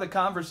that's how the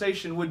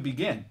conversation would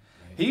begin.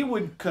 He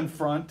would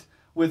confront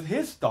with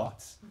his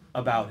thoughts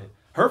about it.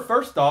 Her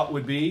first thought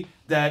would be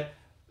that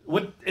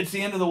it's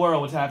the end of the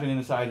world, what's happening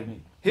inside of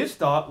me. His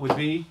thought would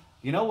be,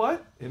 you know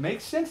what? It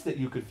makes sense that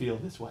you could feel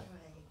this way.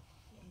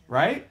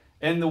 Right?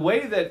 And the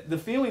way that the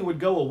feeling would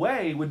go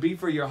away would be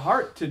for your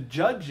heart to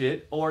judge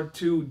it or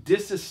to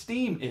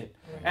disesteem it.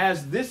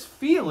 As this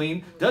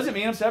feeling doesn't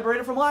mean I'm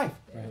separated from life.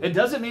 It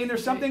doesn't mean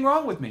there's something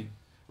wrong with me.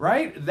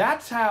 Right?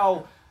 That's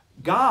how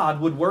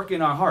God would work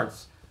in our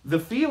hearts. The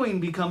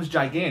feeling becomes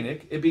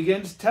gigantic. It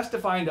begins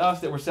testifying to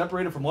us that we're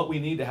separated from what we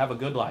need to have a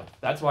good life.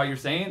 That's why you're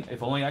saying,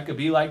 if only I could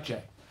be like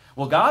Jay.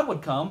 Well, God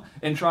would come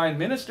and try and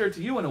minister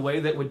to you in a way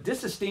that would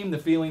disesteem the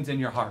feelings in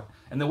your heart.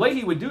 And the way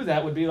he would do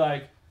that would be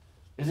like,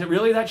 is it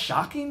really that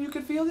shocking you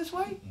could feel this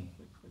way?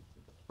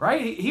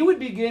 Right? He would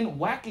begin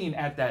whacking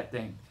at that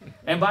thing.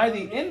 And by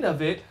the end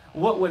of it,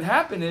 what would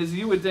happen is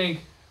you would think,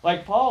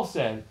 like Paul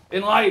said,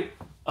 in light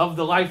of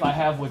the life I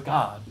have with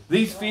God,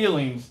 these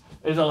feelings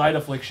is a light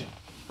affliction.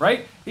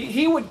 Right?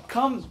 He would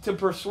come to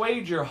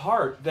persuade your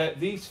heart that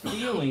these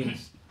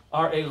feelings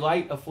are a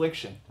light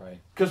affliction. Right.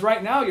 Because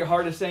right now your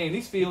heart is saying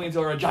these feelings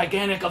are a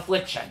gigantic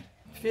affliction.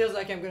 Feels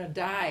like I'm going to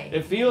die.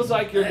 It feels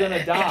like you're going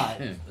to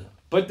die.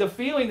 But the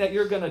feeling that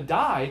you're going to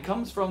die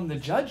comes from the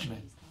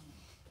judgment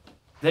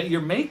that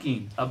you're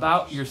making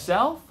about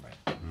yourself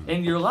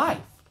and your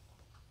life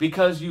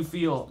because you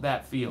feel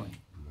that feeling.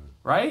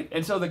 Right?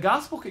 And so the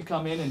gospel could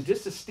come in and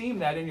disesteem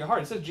that in your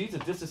heart. It says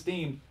Jesus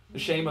disesteemed the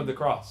shame of the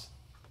cross.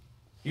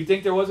 You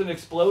think there was an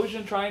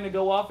explosion trying to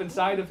go off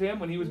inside of him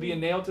when he was being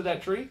nailed to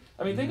that tree?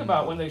 I mean, think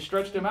about when they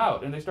stretched him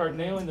out and they start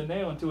nailing the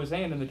nail into his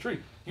hand in the tree.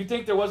 You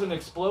think there was an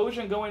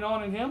explosion going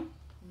on in him?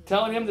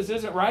 Telling him this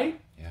isn't right?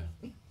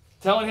 Yeah.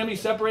 Telling him he's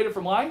separated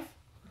from life?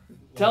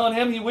 Telling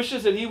him he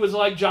wishes that he was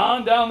like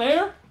John down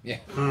there? Yeah.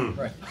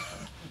 Right.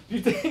 You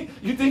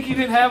think he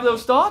didn't have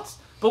those thoughts?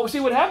 But see,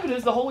 what happened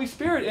is the Holy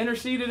Spirit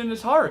interceded in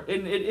his heart,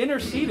 and it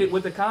interceded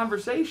with the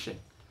conversation.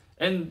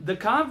 And the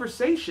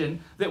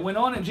conversation that went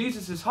on in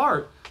Jesus'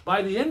 heart,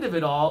 by the end of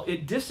it all,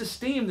 it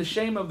disesteemed the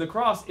shame of the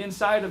cross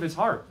inside of his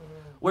heart.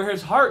 Where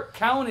his heart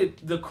counted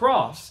the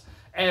cross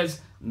as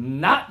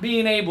not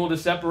being able to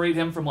separate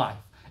him from life,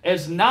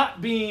 as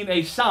not being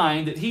a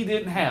sign that he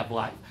didn't have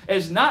life,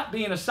 as not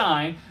being a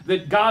sign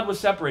that God was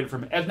separated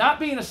from him, as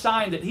not being a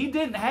sign that he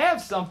didn't have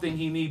something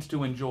he needs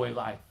to enjoy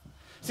life.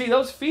 See,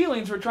 those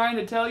feelings were trying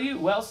to tell you,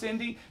 well,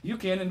 Cindy, you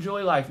can't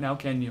enjoy life now,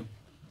 can you?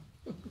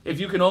 If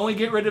you can only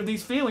get rid of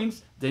these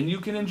feelings, then you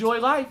can enjoy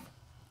life.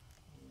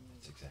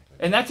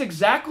 And that's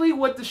exactly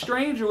what the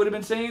stranger would have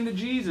been saying to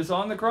Jesus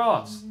on the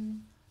cross.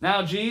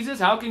 Now, Jesus,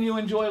 how can you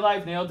enjoy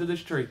life nailed to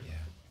this tree? Yeah.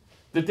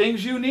 The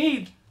things you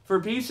need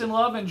for peace and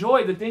love and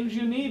joy, the things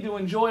you need to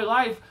enjoy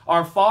life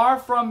are far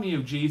from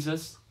you,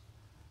 Jesus.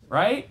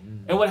 Right?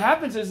 And what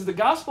happens is the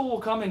gospel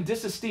will come and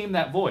disesteem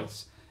that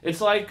voice.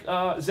 It's like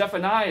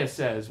Zephaniah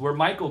says, where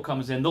Michael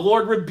comes in, the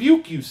Lord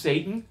rebuke you,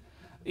 Satan.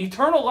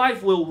 Eternal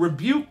life will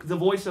rebuke the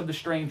voice of the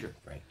stranger.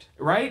 Right.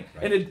 right?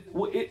 And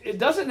it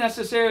doesn't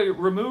necessarily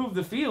remove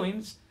the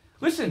feelings.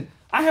 Listen,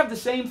 I have the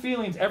same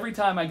feelings every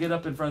time I get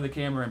up in front of the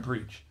camera and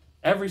preach.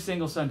 Every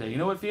single Sunday. You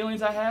know what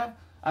feelings I have?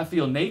 I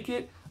feel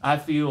naked, I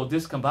feel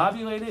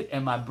discombobulated,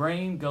 and my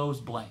brain goes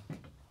blank.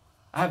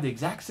 I have the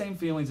exact same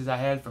feelings as I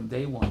had from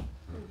day one.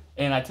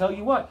 And I tell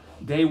you what,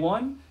 day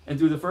one and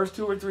through the first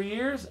 2 or 3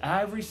 years,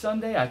 every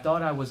Sunday I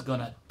thought I was going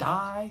to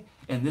die,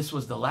 and this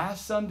was the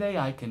last Sunday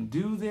I can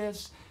do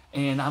this,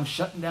 and I'm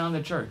shutting down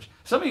the church.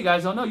 Some of you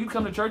guys don't know, you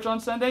come to church on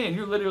Sunday and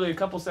you're literally a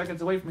couple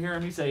seconds away from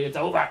hearing me say, it's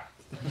over.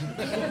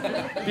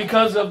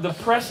 Because of the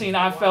pressing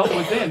I felt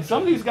within.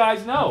 Some of these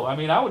guys know. I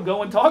mean, I would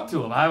go and talk to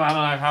them. I'm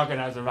like, how can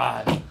I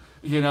survive?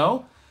 You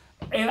know?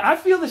 And I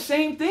feel the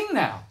same thing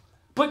now.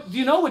 But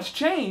you know what's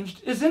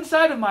changed is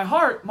inside of my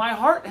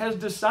heart has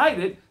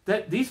decided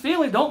that these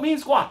feelings don't mean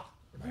squat.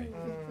 Right.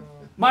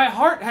 My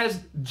heart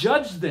has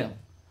judged them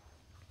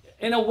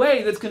in a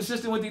way that's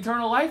consistent with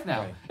eternal life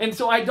now. Right. And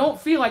so I don't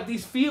feel like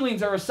these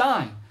feelings are a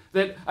sign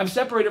that I'm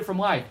separated from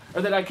life,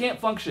 or that I can't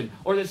function,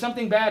 or that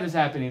something bad is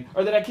happening,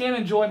 or that I can't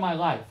enjoy my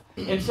life.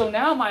 And so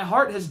now my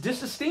heart has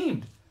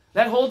disesteemed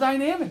that whole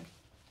dynamic.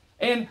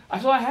 And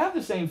so I have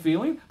the same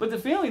feeling, but the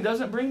feeling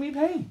doesn't bring me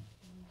pain.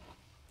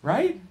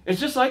 Right? It's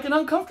just like an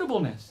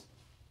uncomfortableness.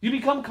 You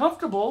become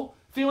comfortable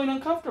feeling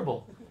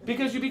uncomfortable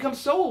because you become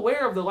so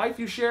aware of the life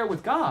you share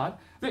with God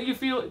that you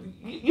feel,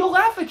 you'll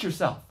laugh at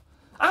yourself.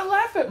 I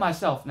laugh at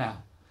myself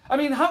now. I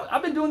mean,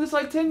 I've been doing this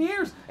like 10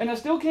 years and I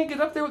still can't get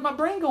up there with my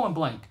brain going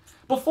blank.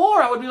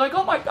 Before I would be like,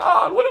 oh my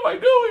God, what am I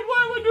doing?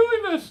 Why am I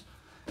doing this?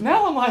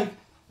 Now I'm like,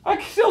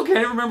 I still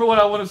can't remember what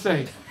I want to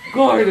say.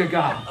 Glory to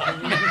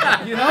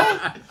God. You know?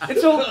 And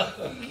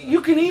so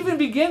you can even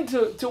begin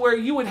to where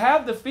you would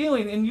have the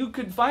feeling and you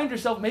could find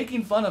yourself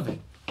making fun of it.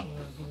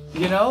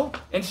 You know?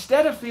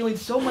 Instead of feeling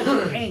so much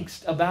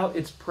angst about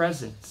its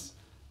presence.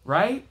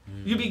 Right?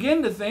 You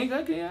begin to think,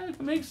 okay, yeah,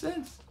 it makes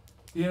sense.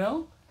 You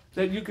know?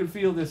 That you could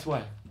feel this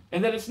way.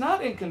 And that it's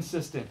not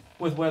inconsistent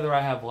with whether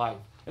I have life.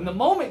 And the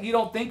moment you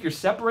don't think you're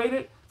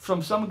separated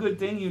from some good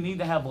thing you need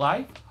to have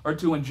life or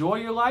to enjoy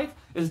your life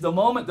is the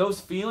moment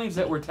those feelings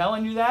that were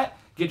telling you that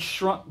get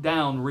shrunk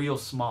down real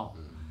small.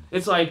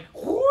 It's like,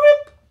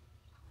 whoop!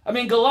 I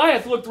mean,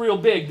 Goliath looked real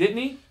big, didn't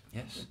he?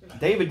 Yes.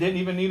 David didn't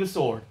even need a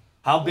sword.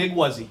 How big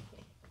was he?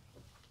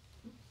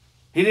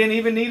 He didn't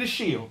even need a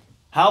shield.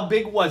 How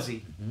big was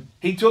he?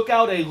 He took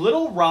out a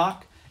little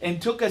rock and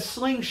took a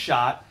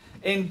slingshot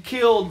and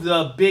killed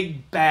the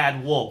big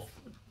bad wolf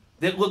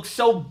that looked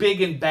so big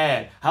and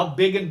bad. How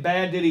big and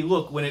bad did he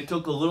look when it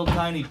took a little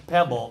tiny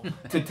pebble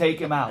to take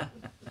him out?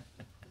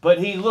 But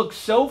he looked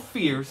so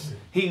fierce,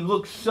 he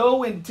looked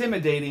so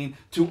intimidating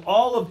to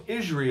all of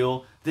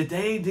Israel that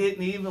they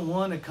didn't even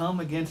want to come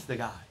against the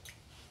guy.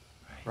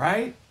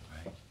 Right?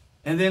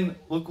 And then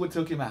look what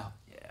took him out.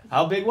 Yeah.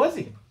 How big was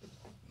he?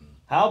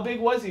 How big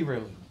was he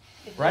really?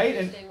 Right?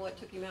 And what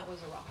took him out was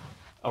a rock.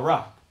 A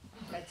rock.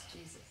 That's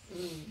Jesus.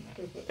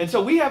 And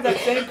so we have that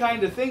same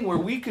kind of thing where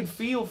we could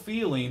feel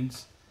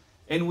feelings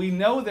and we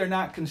know they're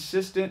not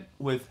consistent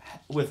with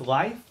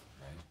life.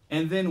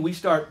 And then we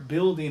start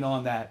building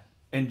on that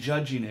and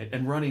judging it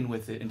and running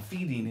with it and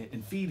feeding it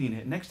and feeding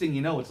it. Next thing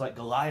you know, it's like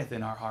Goliath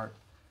in our heart.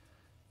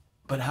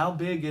 But how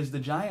big is the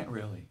giant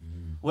really?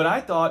 What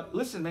I thought,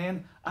 listen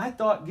man, I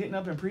thought getting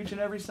up and preaching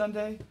every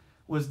Sunday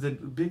was the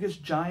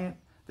biggest giant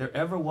there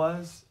ever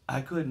was.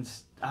 I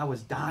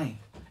was dying.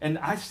 And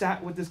I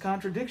sat with this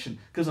contradiction.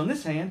 Because on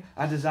this hand,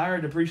 I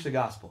desired to preach the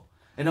gospel.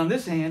 And on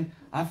this hand,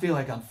 I feel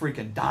like I'm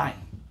freaking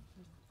dying.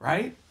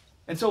 Right?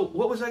 And so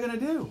what was I going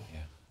to do? Yeah.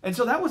 And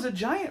so that was a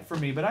giant for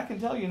me. But I can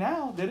tell you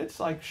now that it's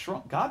like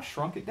God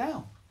shrunk it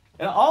down.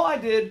 And all I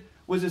did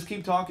was just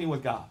keep talking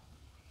with God.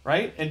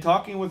 Right? And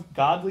talking with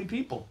godly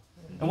people.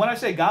 And when I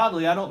say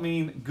godly, I don't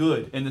mean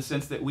good in the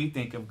sense that we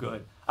think of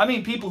good. I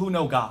mean people who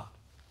know God.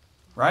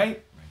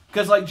 Right?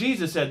 Because like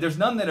Jesus said, there's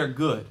none that are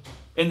good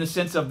in the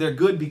sense of they're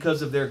good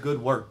because of their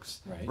good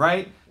works.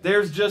 Right?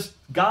 There's just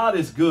God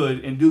is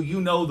good, and do you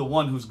know the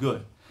one who's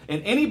good?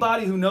 And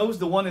anybody who knows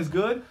the one is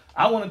good,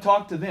 I want to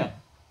talk to them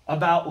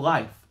about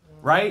life.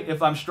 Right?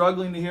 If I'm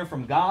struggling to hear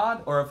from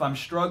God, or if I'm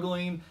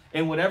struggling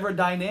in whatever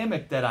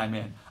dynamic that I'm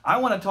in, I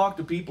want to talk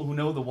to people who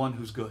know the one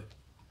who's good.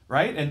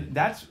 Right? And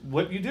that's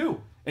what you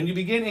do. And you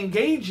begin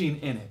engaging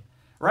in it.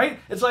 Right?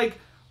 It's like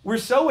we're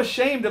so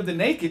ashamed of the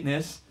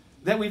nakedness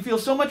that we feel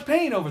so much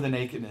pain over the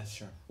nakedness.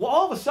 Sure. Well,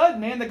 all of a sudden,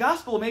 man, the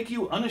gospel will make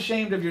you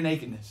unashamed of your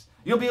nakedness.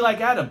 You'll be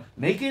like Adam,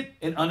 naked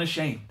and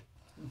unashamed.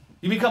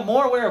 You become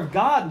more aware of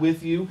God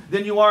with you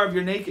than you are of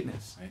your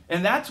nakedness. Right.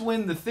 And that's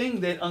when the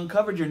thing that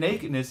uncovered your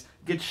nakedness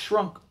gets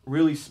shrunk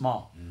really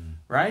small.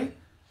 Right?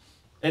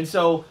 And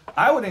so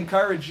I would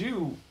encourage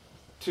you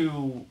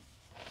to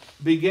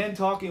begin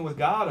talking with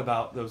God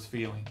about those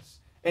feelings.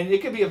 And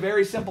it could be a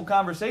very simple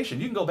conversation.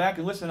 You can go back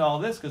and listen to all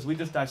this because we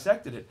just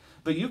dissected it.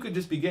 But you could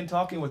just begin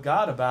talking with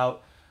God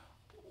about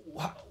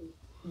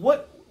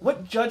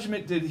what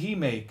judgment did he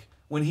make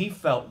when he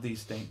felt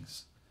these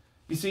things?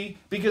 You see,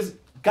 because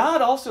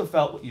God also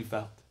felt what you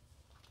felt.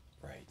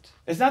 Right.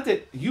 It's not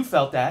that you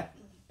felt that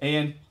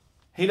and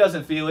He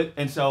doesn't feel it,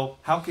 and so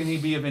how can he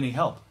be of any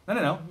help?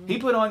 No. He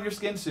put on your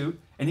skin suit,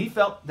 and he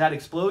felt that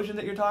explosion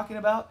that you're talking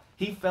about.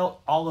 He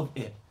felt all of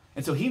it.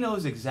 And so he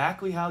knows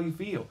exactly how you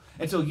feel.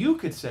 And so you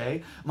could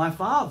say, my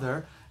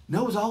Father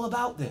knows all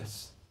about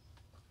this.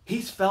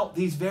 He's felt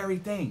these very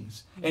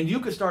things. And you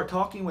could start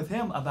talking with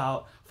him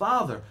about,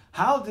 Father,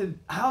 how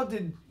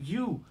did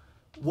you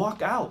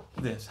walk out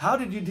this? How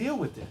did you deal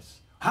with this?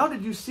 How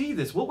did you see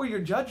this? What were your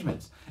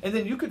judgments? And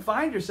then you could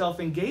find yourself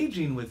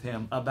engaging with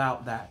him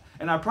about that.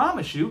 And I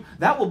promise you,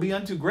 that will be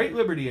unto great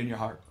liberty in your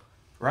heart,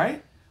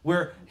 right?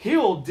 Where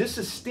he'll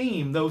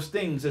disesteem those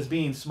things as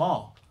being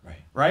small,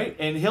 right?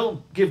 And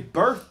he'll give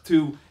birth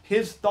to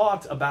his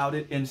thoughts about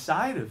it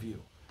inside of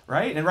you,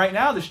 right? And right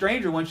now, the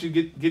stranger wants you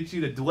get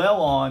you to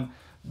dwell on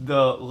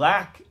the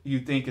lack you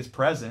think is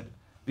present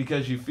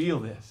because you feel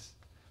this.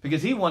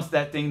 Because he wants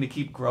that thing to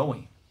keep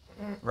growing.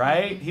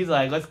 Right? He's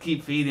like, let's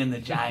keep feeding the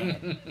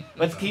giant.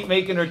 Let's keep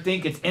making her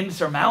think it's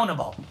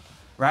insurmountable.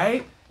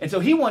 Right? And so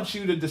he wants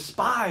you to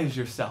despise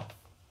yourself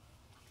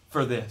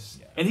for this.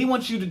 Yeah. And he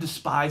wants you to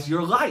despise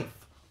your life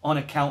on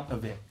account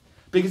of it.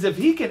 Because if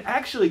he can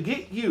actually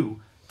get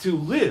you to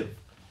live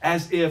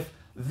as if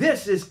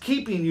this is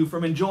keeping you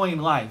from enjoying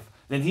life,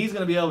 then he's going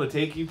to be able to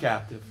take you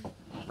captive,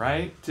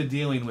 right? To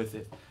dealing with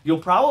it. You'll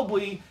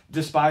probably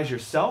despise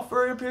yourself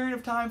for a period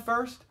of time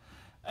first.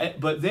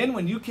 But then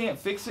when you can't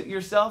fix it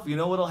yourself, you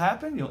know what'll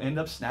happen? You'll end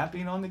up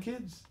snapping on the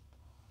kids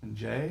and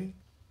Jay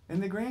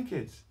and the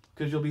grandkids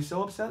because you'll be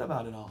so upset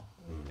about it all.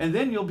 And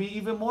then you'll be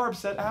even more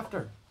upset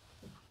after.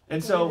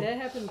 And so that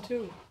happened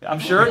too. I'm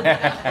sure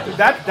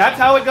that's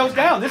how it goes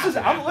down.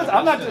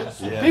 I'm not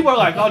just, people are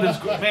like, oh,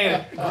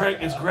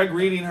 is Greg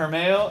reading her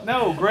mail?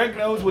 No, Greg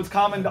knows what's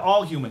common to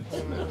all humans.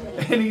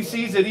 And he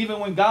sees that even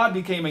when God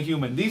became a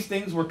human, these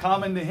things were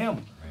common to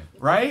him.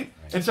 Right?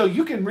 And so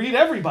you can read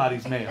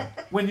everybody's mail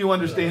when you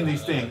understand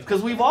these things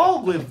because we've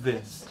all lived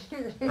this.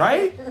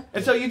 Right?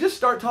 And so you just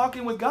start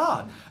talking with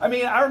God. I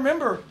mean, I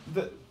remember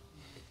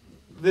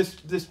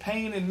this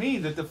pain in me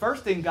that the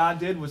first thing God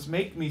did was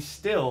make me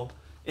still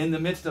in the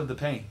midst of the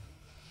pain.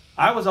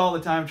 I was all the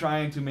time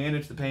trying to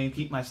manage the pain,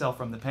 keep myself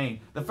from the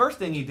pain. The first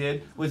thing he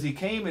did was he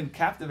came and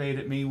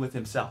captivated me with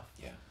himself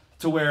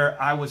to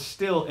where I was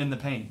still in the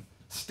pain.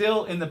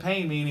 Still in the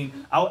pain,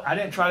 meaning I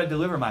didn't try to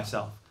deliver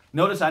myself.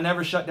 Notice I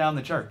never shut down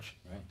the church,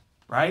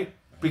 right?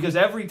 Because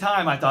every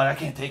time I thought, I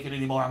can't take it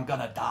anymore, I'm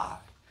going to die.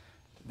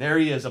 There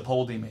he is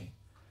upholding me.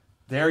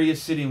 There he is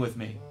sitting with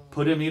me,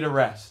 putting me to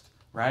rest,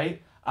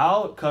 right?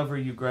 I'll cover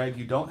you, Greg.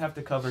 You don't have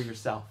to cover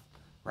yourself,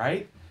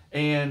 right?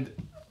 And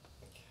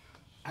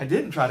I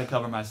didn't try to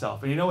cover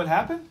myself. And you know what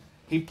happened?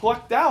 He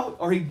plucked out,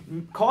 or he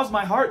caused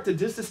my heart to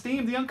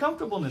disesteem the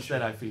uncomfortableness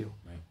that I feel.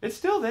 It's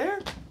still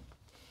there,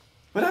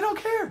 but I don't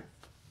care.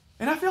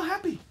 And I feel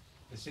happy.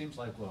 It seems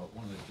like, well,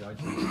 one of the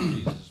judgments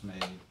Jesus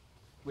made,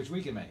 which we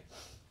can make,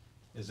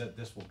 is that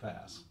this will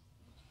pass.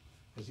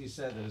 Because he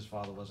said that his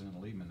Father wasn't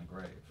going to leave him in the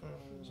grave.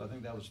 So I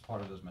think that was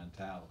part of his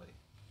mentality.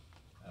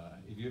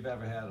 If you've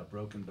ever had a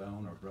broken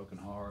bone or a broken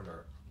heart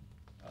or,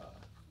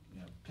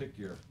 pick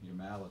your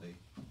malady,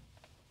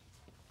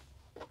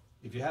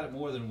 if you had it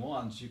more than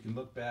once, you can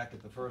look back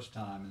at the first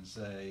time and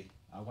say,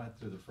 I went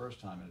through the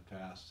first time and it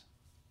passed.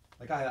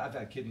 Like I've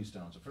had kidney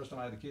stones. The first time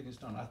I had a kidney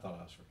stone, I thought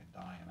I was freaking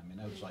dying. I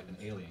mean, it was like an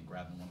alien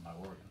grabbing one of my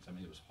organs. I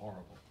mean, it was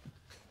horrible.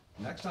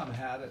 The next time I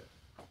had it,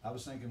 I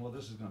was thinking, well,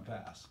 this is going to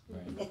pass.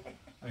 Right.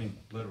 I mean,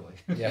 literally.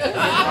 Yeah.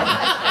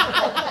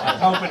 I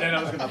was hoping that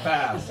it was going to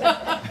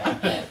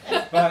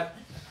pass. But,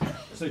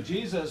 so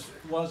Jesus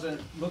wasn't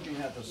looking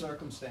at the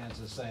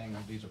circumstances saying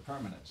these are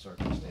permanent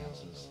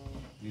circumstances.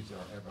 These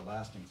are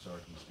everlasting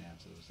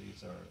circumstances.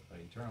 These are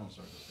eternal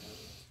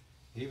circumstances.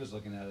 He was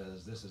looking at it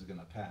as this is going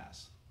to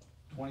pass.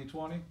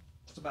 2020,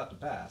 it's about to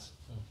pass.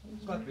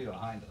 It's about to be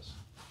behind us.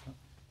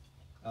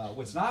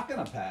 What's not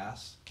going to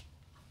pass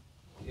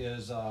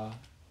is our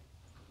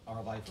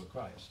life with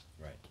Christ.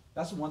 Right.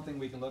 That's the one thing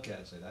we can look at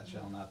and say, that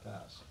shall not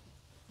pass.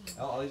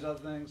 All these other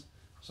things,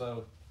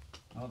 so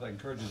I don't know if that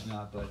encourages you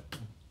not, but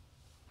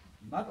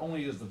not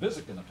only is the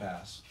visit going to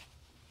pass,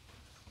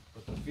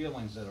 but the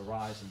feelings that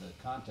arise in the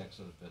context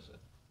of the visit,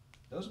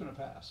 those are going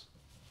to pass.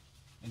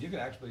 And you're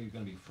actually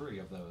going to be free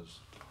of those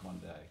one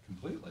day,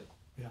 completely.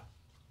 Yeah.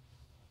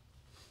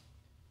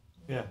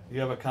 Yeah, you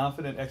have a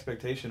confident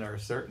expectation or a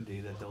certainty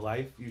that the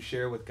life you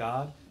share with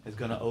God is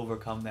going to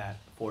overcome that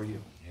for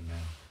you.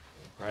 Amen.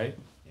 Right?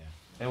 Yeah.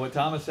 And what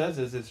Thomas says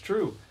is it's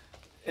true.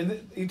 And the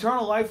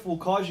eternal life will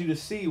cause you to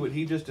see what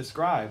he just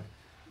described.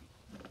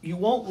 You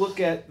won't look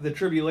at the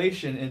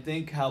tribulation and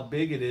think how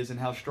big it is and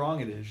how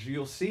strong it is.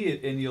 You'll see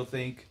it and you'll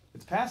think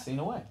it's passing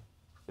away.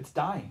 It's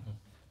dying.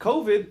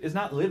 COVID is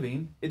not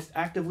living, it's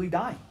actively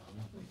dying.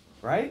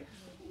 Right?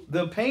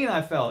 The pain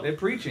I felt at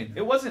preaching,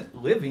 it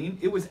wasn't living,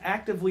 it was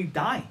actively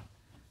dying,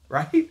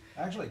 right?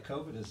 Actually,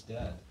 COVID is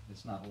dead.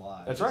 It's not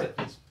alive. That's right.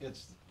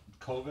 It's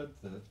COVID,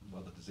 the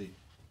disease.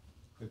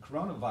 The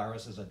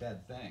coronavirus is a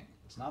dead thing.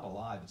 It's not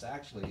alive. It's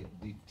actually,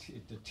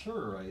 it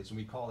deteriorates, and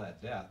we call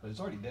that death, but it's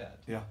already dead.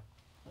 Yeah.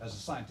 As a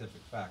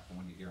scientific fact from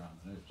when you hear on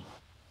the news.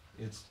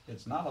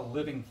 it's not a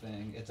living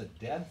thing, it's a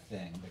dead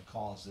thing that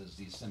causes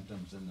these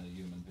symptoms in the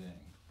human being.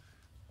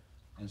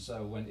 And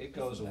so when it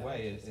goes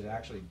away, it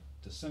actually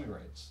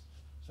disintegrates.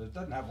 So it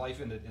doesn't have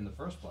life in it in the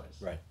first place.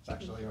 Right. It's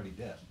actually already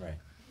dead. Right.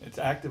 It's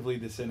actively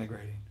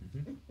disintegrating.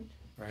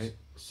 Right?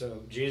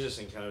 So Jesus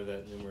encountered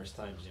that numerous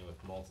times,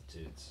 with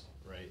multitudes,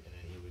 right? And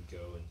then he would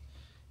go and,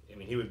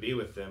 he would be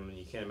with them, and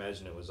you can't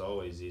imagine it was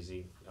always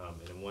easy.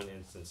 And in one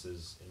instance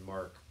is in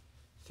Mark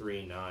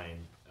 3:9,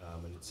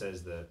 and it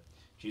says that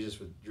Jesus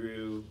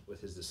withdrew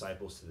with his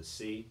disciples to the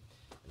sea,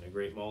 and a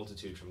great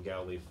multitude from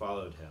Galilee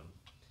followed him.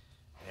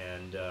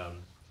 And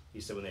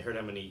he said when they heard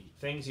how many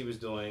things he was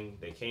doing,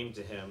 they came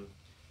to him.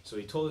 So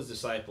he told his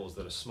disciples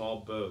that a small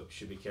boat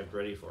should be kept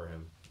ready for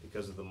him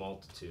because of the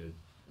multitude,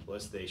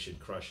 lest they should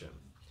crush him.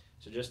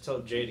 So just tell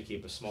Jay to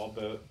keep a small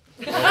boat.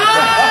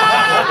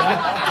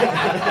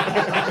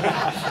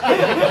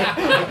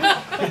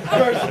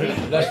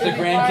 That's the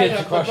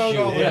grandkids crush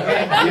you.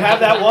 Yeah. You have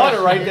that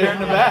water right there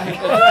in the back.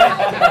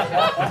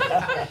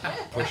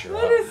 Push her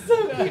That up. is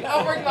so cute.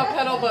 I'll bring my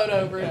pedal boat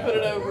over and put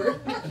it over.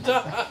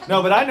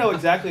 No, but I know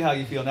exactly how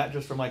you feel, not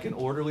just from like an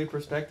orderly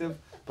perspective,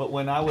 but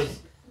when I was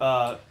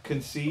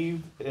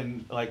conceived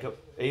and like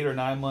 8 or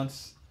 9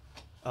 months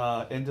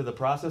into the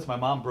process, my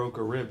mom broke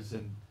her ribs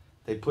and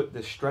they put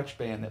this stretch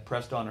band that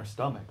pressed on her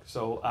stomach.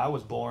 So I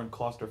was born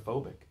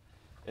claustrophobic.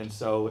 And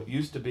so it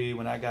used to be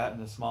when I got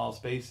into small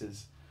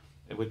spaces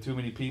with too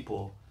many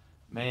people,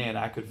 man,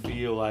 I could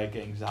feel like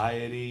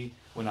anxiety.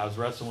 When I was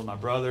wrestling with my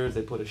brothers,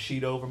 they put a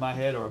sheet over my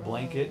head or a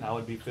blanket, and I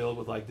would be filled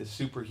with like this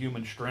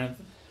superhuman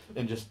strength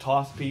and just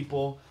toss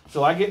people.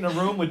 So I get in a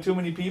room with too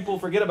many people,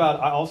 forget about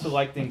it. I also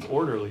like things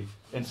orderly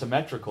and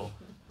symmetrical.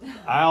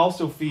 I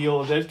also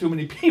feel there's too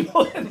many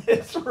people in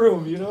this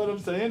room, you know what I'm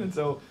saying? And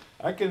so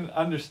I can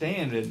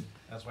understand it.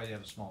 That's why you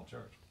have a small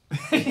church.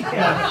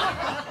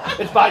 Yeah.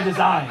 It's by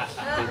design.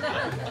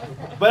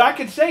 But I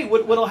could say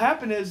what'll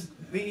happen is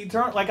the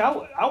eternal. Like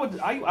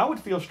I would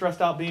feel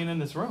stressed out being in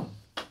this room,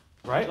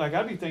 right? Like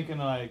I'd be thinking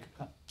like,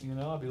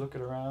 I'd be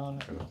looking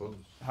around.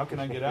 How can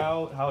I get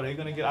out? How are they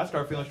gonna get? I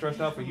start feeling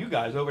stressed out for you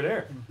guys over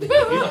there.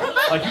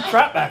 Like you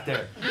trapped back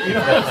there. You know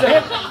what I'm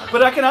saying?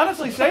 But I can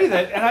honestly say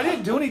that, and I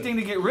didn't do anything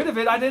to get rid of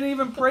it. I didn't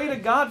even pray to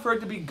God for it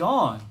to be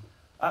gone.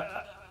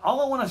 All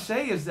I want to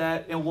say is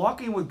that in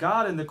walking with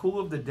God in the cool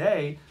of the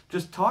day,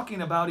 just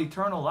talking about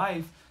eternal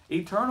life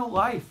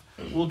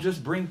will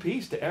just bring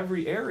peace to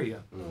every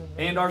area.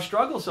 And our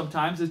struggle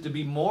sometimes is to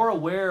be more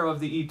aware of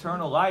the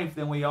eternal life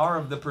than we are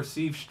of the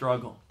perceived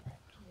struggle.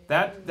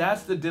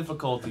 That's the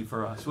difficulty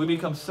for us. We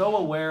become so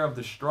aware of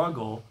the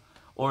struggle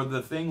or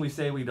the thing we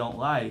say we don't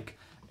like,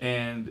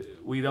 and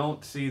we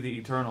don't see the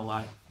eternal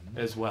life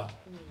as well,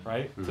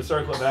 right? To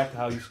circle it back to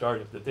how you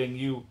started, the thing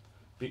you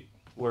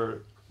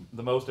were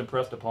the most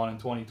impressed upon in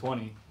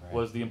 2020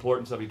 was the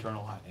importance of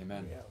eternal life.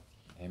 Amen. Yeah.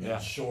 Amen. In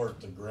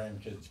short, the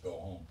grandkids go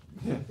home.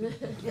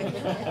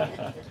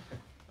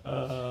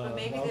 But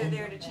maybe they're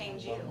there to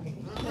change you.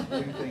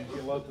 You think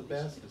you love the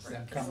best? It's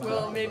them coming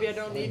Well, out. maybe I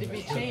don't need to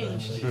be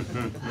changed.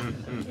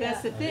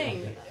 That's the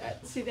thing.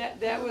 See,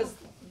 that was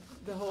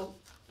the whole,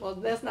 well,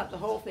 that's not the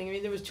whole thing. I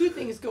mean, there was two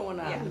things going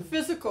on. Yeah. The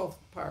physical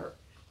part.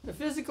 The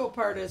physical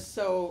part is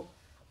so,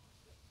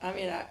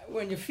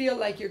 when you feel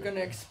like you're going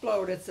to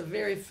explode, it's a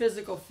very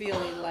physical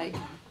feeling. Like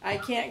I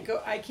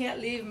can't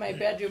leave my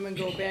bedroom and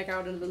go back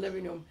out into the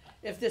living room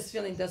if this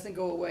feeling doesn't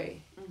go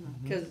away,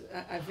 because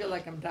I feel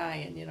like I'm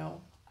dying,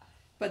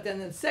 But then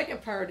the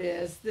second part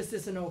is this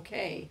isn't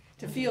okay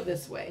to feel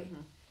this way.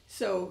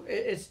 So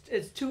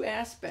it's two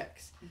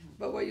aspects.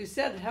 But what you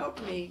said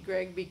helped me,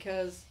 Greg,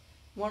 because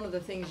one of the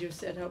things you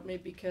said helped me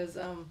because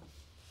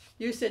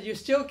you said you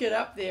still get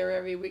up there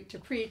every week to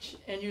preach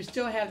and you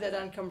still have that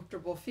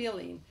uncomfortable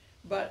feeling,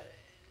 but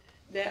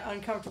that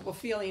uncomfortable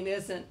feeling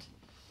isn't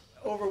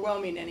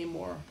overwhelming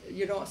anymore.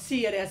 You don't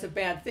see it as a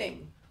bad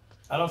thing.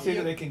 I don't see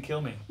that it can kill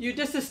me. You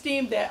just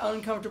esteem that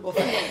uncomfortable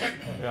feeling.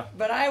 Yeah.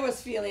 But I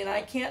was feeling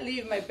I can't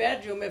leave my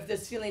bedroom if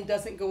this feeling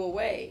doesn't go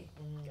away.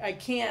 I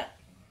can't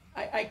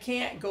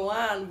go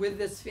on with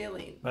this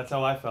feeling. That's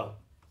how I felt.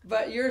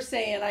 But you're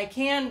saying I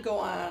can go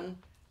on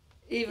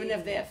even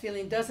if that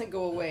feeling doesn't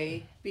go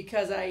away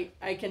because I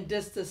can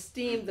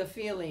disesteem the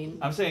feeling.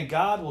 I'm saying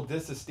God will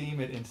disesteem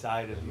it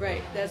inside of you.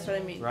 Right, that's what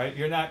I mean. Right?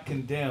 You're not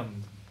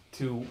condemned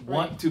to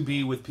want to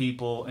be with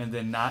people and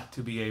then not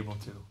to be able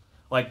to.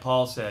 Like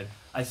Paul said,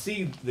 I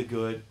see the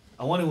good,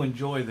 I want to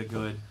enjoy the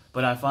good,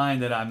 but I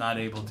find that I'm not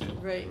able to.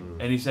 Right.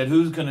 And he said,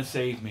 who's going to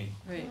save me?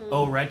 Right.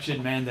 Oh,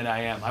 wretched man that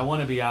I am. I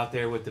want to be out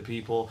there with the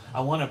people.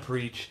 I want to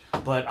preach,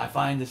 but I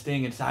find this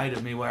thing inside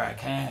of me where I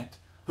can't.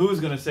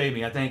 Who's going to save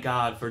me? I thank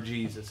God for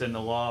Jesus and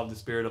the law of the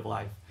Spirit of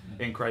life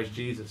in Christ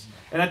Jesus.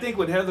 And I think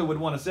what Heather would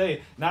want to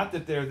say, not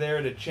that they're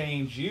there to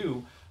change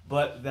you,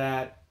 but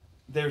that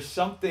there's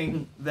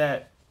something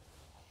that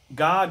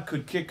God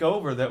could kick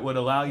over that would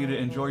allow you to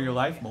enjoy your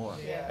life more.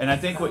 And I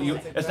think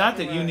it's not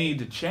that you need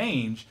to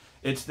change,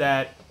 it's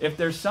that if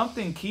there's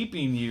something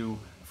keeping you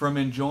from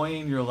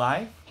enjoying your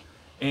life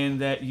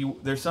and that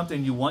there's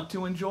something you want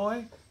to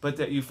enjoy, but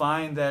that you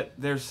find that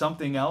there's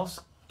something else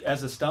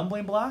as a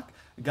stumbling block,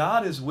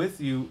 God is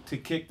with you to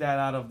kick that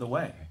out of the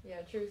way.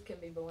 Yeah, truth can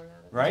be born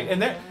out of Right?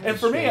 And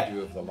for me,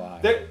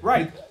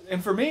 right.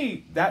 And for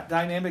me, that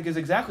dynamic is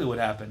exactly what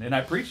happened. And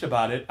I preached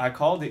about it. I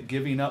called it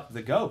giving up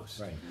the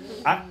ghost.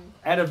 Right.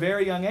 At a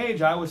very young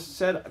age, I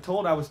was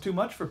told I was too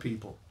much for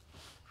people.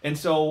 And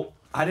so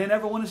I didn't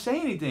ever want to say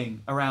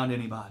anything around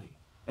anybody.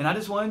 And I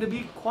just wanted to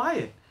be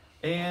quiet.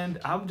 And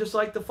I'm just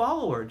like the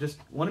follower, just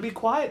want to be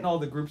quiet in all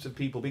the groups of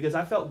people because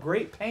I felt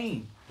great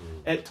pain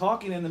at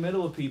talking in the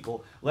middle of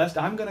people, lest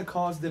I'm going to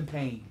cause them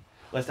pain,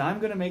 lest I'm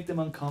going to make them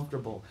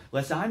uncomfortable,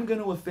 lest I'm going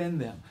to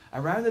offend them.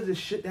 I'd rather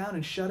just sit down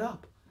and shut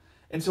up.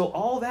 And so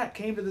all that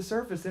came to the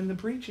surface in the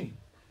preaching,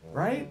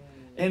 right?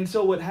 And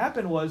so what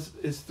happened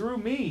is through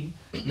me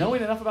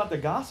knowing enough about the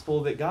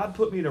gospel that God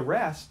put me to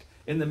rest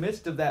in the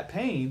midst of that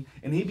pain,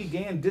 and he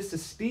began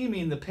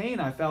disesteeming the pain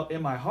I felt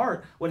in my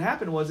heart. What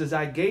happened was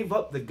I gave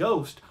up the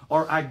ghost,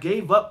 or I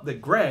gave up the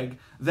Greg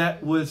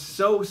that was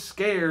so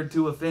scared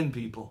to offend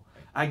people.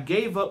 I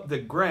gave up the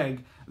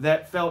Greg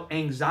that felt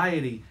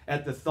anxiety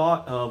at the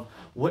thought of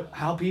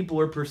how people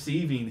are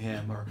perceiving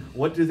him, or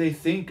what do they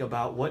think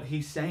about what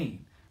he's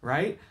saying,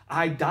 right?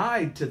 I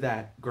died to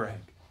that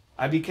Greg.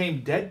 I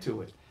became dead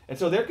to it. And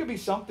so there could be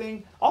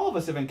something, all of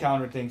us have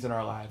encountered things in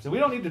our lives, and we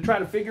don't need to try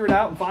to figure it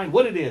out and find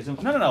what it is.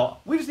 No.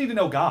 We just need to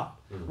know God.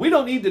 We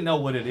don't need to know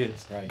what it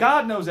is. Right.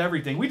 God knows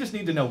everything. We just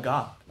need to know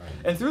God. Right.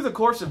 And through the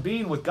course of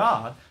being with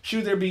God,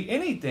 should there be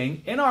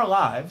anything in our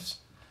lives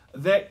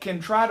that can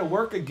try to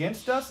work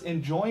against us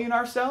enjoying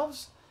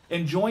ourselves,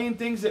 enjoying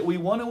things that we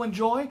want to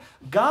enjoy,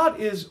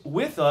 God is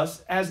with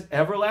us as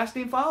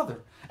everlasting Father,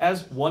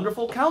 as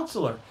wonderful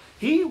counselor.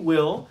 He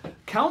will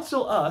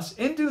counsel us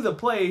into the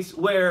place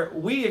where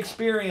we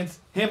experience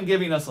him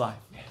giving us life,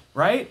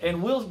 right?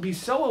 And we'll be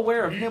so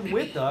aware of him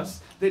with us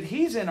that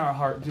he's in our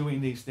heart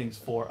doing these things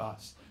for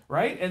us,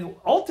 right? And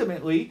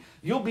ultimately,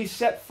 you'll be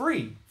set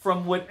free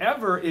from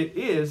whatever it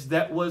is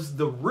that was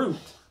the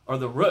root, or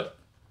the root,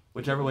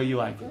 whichever way you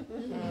like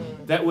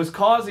it, that was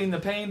causing the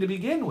pain to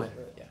begin with,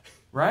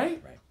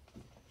 right?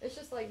 It's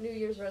just like New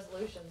Year's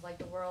resolutions. Like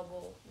the world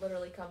will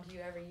literally come to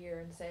you every year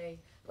and say,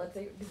 let's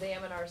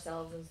examine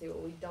ourselves and see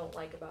what we don't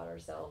like about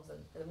ourselves,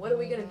 and what are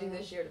we going to do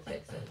this year to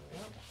fix it,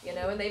 you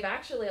know? And they've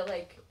actually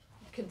like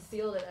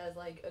concealed it as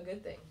like a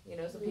good thing, you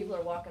know? So people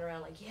are walking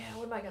around like, yeah,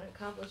 what am I going to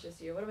accomplish this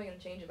year? What am I going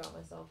to change about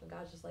myself? And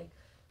God's just like,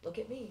 look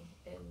at me,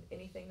 and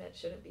anything that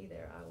shouldn't be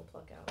there, I will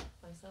pluck out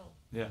myself.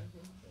 Yeah.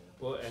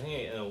 Well, I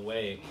think in a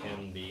way it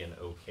can be an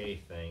okay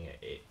thing.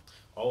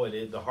 All it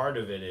is, the heart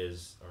of it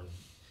is,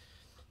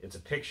 it's a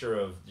picture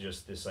of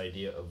just this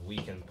idea of we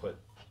can put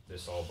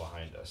this all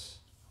behind us,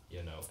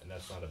 you know, and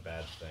that's not a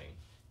bad thing,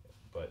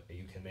 but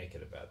you can make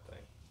it a bad thing.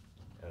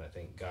 And I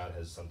think God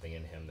has something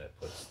in him that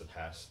puts the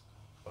past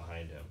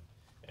behind him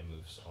and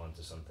moves on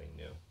to something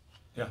new.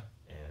 Yeah.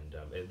 And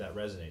that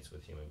resonates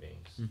with human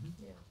beings.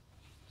 Mm-hmm.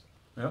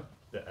 Yeah. Yep.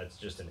 That's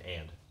just an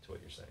and to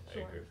what you're saying.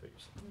 Sure. I agree with what you're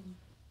saying.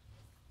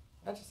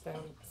 Mm-hmm. I just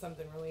found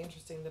something really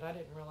interesting that I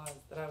didn't realize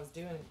that I was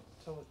doing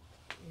until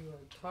you were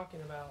talking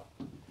about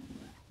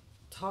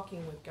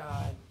talking with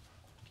God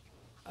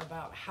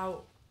about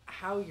how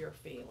you're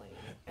feeling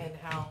and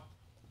how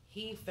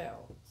he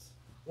felt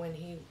when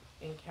he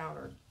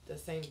encountered the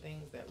same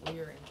things that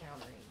we're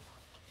encountering,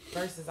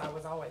 versus I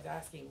was always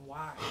asking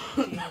why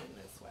I'm feeling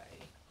this way,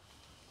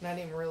 and I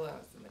didn't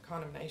realize in the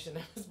condemnation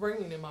I was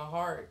bringing in my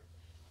heart,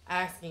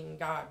 asking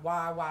God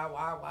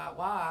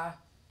why,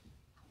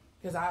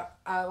 because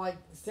I like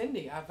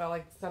Cindy, I felt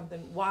like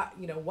something, why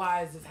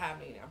is this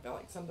happening? I felt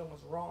like something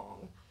was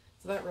wrong.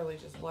 So that really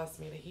just blessed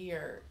me to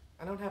hear.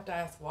 I don't have to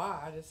ask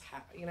why. I just,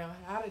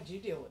 how did you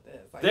deal with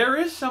this? Like, there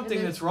is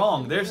something that's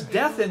wrong. There's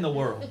death in the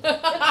world.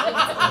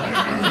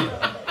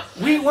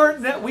 We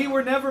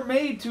were never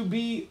made to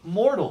be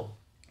mortal.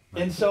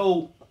 And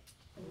so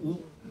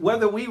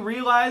whether we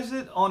realize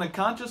it on a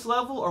conscious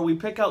level or we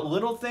pick out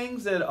little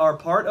things that are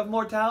part of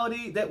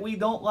mortality that we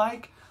don't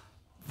like,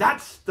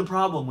 that's the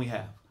problem we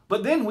have.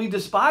 But then we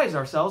despise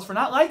ourselves for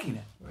not liking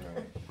it.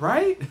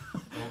 Right?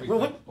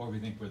 Or we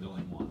think we're the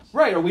only ones.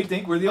 Right, or we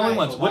think we're the only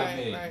ones.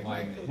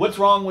 What's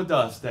wrong with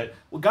us? That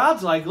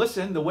God's like,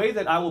 listen, the way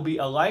that I will be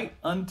a light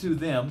unto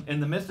them in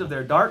the midst of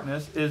their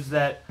darkness is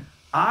that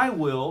I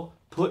will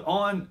put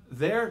on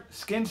their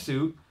skin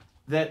suit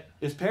that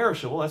is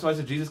perishable. That's why I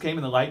said Jesus came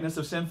in the likeness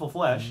of sinful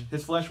flesh. Mm-hmm.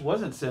 His flesh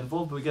wasn't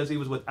sinful because he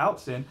was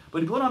without sin,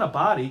 but he put on a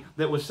body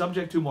that was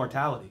subject to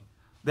mortality,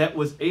 that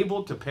was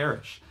able to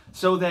perish,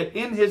 so that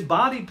in his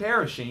body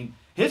perishing,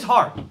 his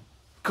heart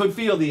could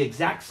feel the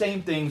exact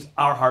same things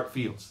our heart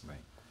feels. Right.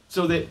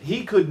 So that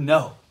he could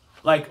know,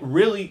 like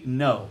really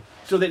know,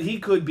 so that he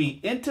could be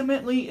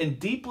intimately and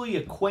deeply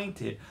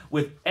acquainted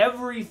with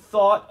every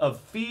thought of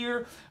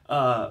fear,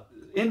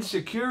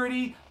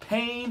 insecurity,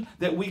 pain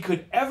that we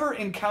could ever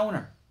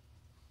encounter.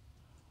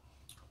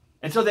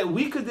 And so that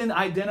we could then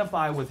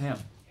identify with him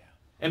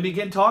and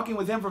begin talking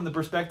with him from the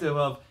perspective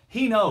of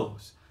he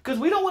knows. Because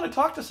we don't want to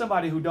talk to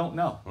somebody who don't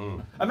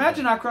know.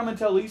 Imagine I come and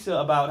tell Lisa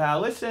about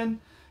how, listen,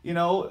 you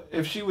know,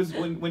 if she was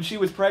when she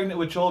was pregnant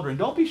with children,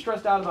 don't be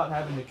stressed out about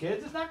having the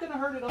kids. It's not going to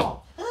hurt at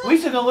all.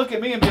 Lisa's going to look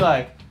at me and be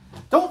like,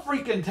 Don't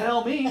freaking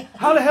tell me.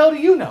 How the hell do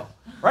you know?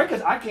 Right?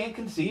 Because I can't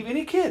conceive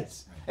any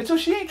kids. And so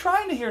she ain't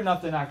trying to hear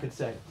nothing I could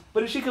say.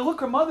 But if she could look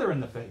her mother in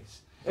the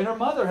face, and her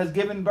mother has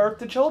given birth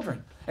to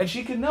children, and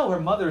she can know her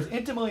mother is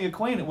intimately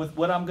acquainted with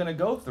what I'm going to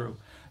go through.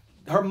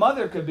 Her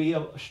mother could be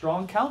a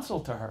strong counsel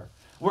to her.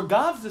 Where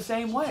God's the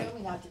same way. Told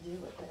me not to do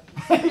it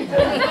then. You did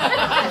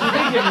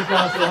give me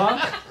counsel,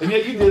 huh? And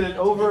yet you did it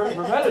over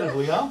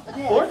repetitively, huh?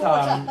 Yeah, 4 4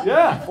 times. times.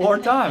 Yeah, 4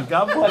 times.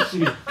 God bless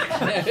you.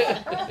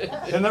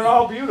 And they're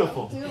all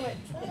beautiful. Do it.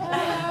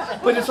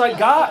 But it's like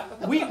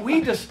God,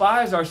 we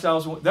despise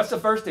ourselves. That's the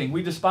first thing.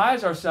 We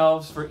despise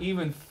ourselves for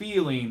even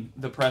feeling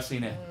the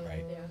pressing in.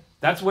 Right. Yeah.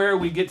 That's where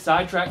we get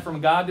sidetracked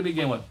from God to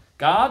begin with.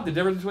 God, the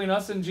difference between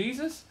us and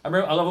Jesus? I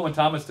love it when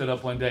Thomas stood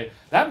up one day.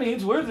 That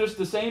means we're just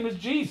the same as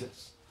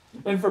Jesus.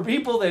 And for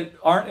people that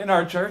aren't in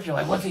our church, you're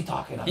like, what's he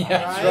talking about? Yeah,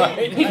 that's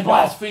right. He's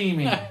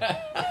blaspheming.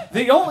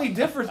 The only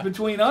difference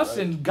between us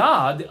and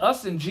God,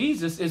 us and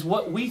Jesus, is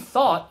what we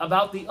thought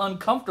about the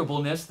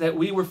uncomfortableness that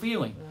we were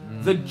feeling.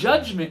 The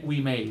judgment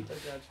we made.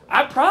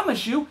 I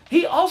promise you,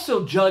 he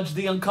also judged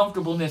the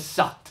uncomfortableness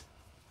sucked.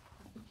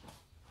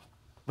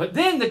 But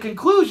then the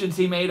conclusions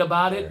he made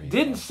about it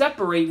didn't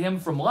separate him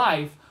from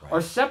life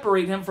or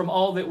separate him from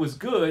all that was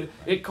good.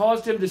 It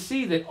caused him to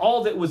see that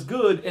all that was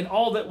good and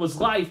all that was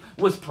life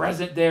was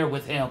present there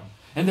with him.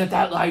 And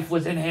that life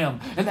was in him.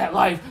 And that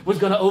life was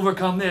going to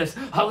overcome this.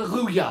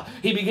 Hallelujah.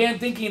 He began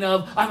thinking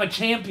of, I'm a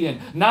champion,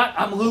 not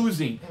I'm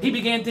losing. He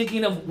began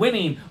thinking of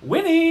winning.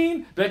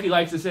 Winning. Becky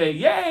likes to say,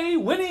 yay,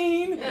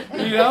 winning.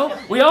 You know,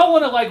 we all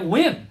want to like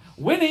win.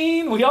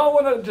 Winning. We all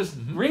want to just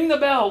ring the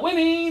bell.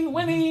 Winning,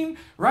 winning,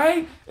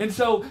 right? And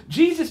so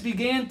Jesus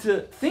began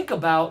to think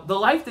about the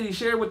life that he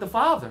shared with the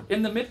Father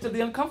in the midst of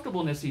the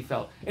uncomfortableness he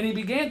felt. And he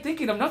began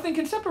thinking of nothing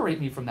can separate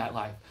me from that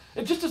life.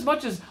 And just as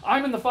much as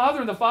I'm in the Father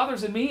and the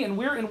Father's in me and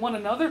we're in one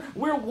another,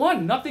 we're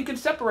one. Nothing can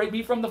separate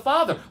me from the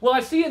Father. Well, I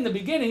see in the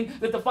beginning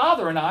that the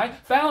Father and I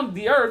found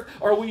the earth,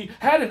 or we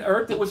had an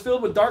earth that was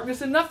filled with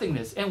darkness and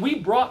nothingness. And we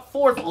brought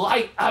forth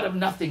light out of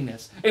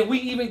nothingness. And we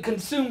even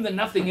consumed the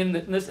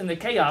nothingness and the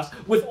chaos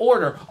with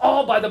order,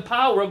 all by the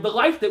power of the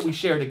life that we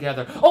share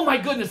together. Oh my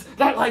goodness,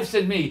 that life's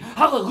in me.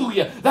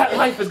 Hallelujah. That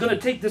life is going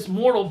to take this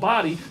mortal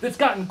body that's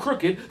gotten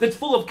crooked, that's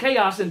full of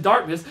chaos and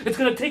darkness. It's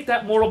going to take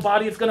that mortal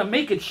body. It's going to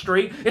make it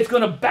straight. It's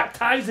going to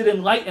baptize it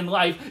in light and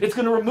life. It's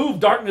going to remove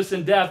darkness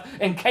and death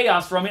and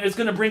chaos from it. It's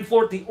going to bring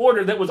forth the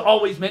order that was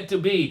always meant to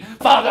be.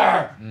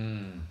 Father!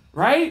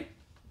 Right?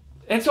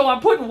 And so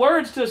I'm putting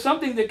words to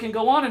something that can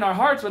go on in our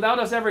hearts without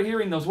us ever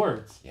hearing those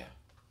words. Yeah.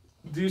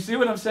 Do you see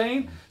what I'm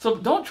saying? So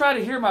don't try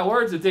to hear my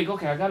words and think,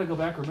 okay, I got to go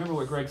back and remember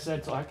what Greg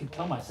said so I can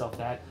tell myself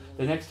that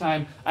the next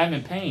time I'm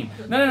in pain.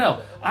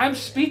 No. I'm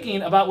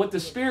speaking about what the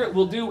Spirit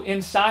will do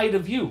inside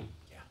of you.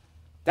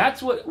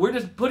 That's what, we're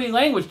just putting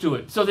language to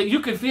it so that you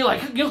can feel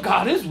like, you know,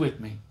 God is with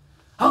me.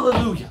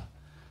 Hallelujah.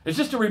 It's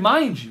just to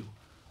remind you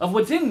of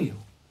what's in you,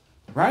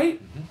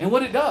 right? And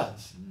what it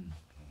does.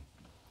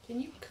 Can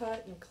you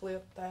cut and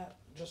clip that,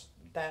 just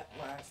that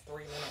last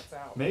 3 minutes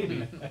out?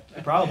 Maybe.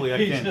 Probably I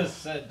He can.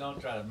 just said, don't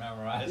try to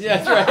memorize it. Yeah,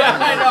 that's right.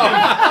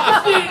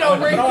 I know.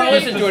 You Don't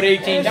listen to it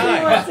 18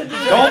 times.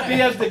 Don't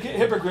be as the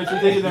hypocrites who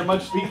think they're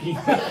much speaking.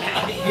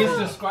 He's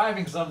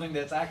describing something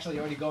that's actually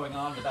already going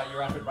on without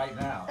your effort right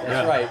now.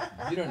 That's right.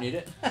 You don't need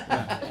it.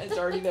 It's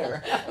already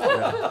there.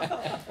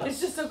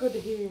 It's just so good to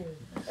hear.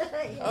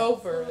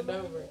 Over and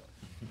over.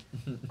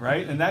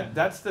 Right? And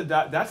that's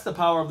the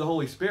power of the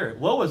Holy Spirit.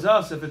 Woe is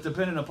us if it's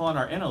dependent upon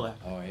our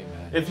intellect. Oh,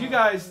 amen. If you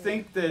guys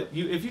think that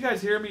if you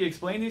guys hear me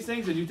explain these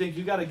things and you think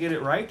you got to get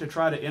it right to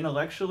try to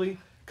intellectually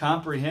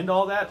comprehend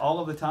all that all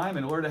of the time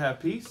in order to have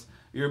peace,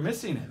 you're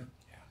missing it.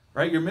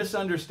 Right? You're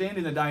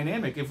misunderstanding the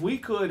dynamic. If we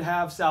could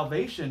have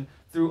salvation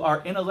through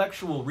our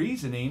intellectual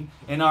reasoning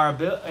and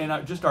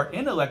just our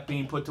intellect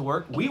being put to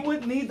work, we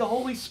wouldn't need the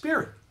Holy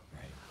Spirit.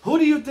 Right. Who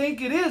do you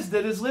think it is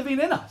that is living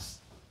in us?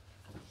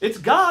 It's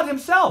God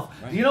himself.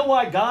 Right. Do you know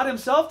why God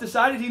himself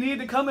decided he needed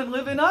to come and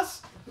live in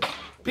us?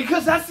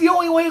 Because that's the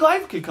only way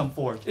life can come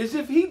forth, is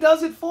if he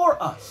does it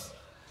for us.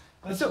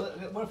 And so,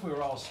 what if we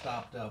were all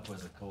stopped up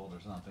with a cold or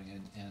something,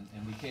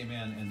 and we came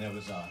in and there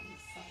was a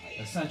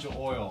essential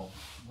oil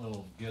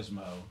little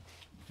gizmo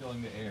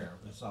filling the air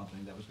with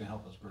something that was going to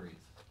help us breathe?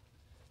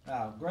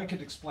 Now, Greg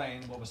could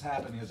explain what was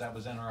happening as that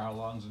was in our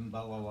lungs and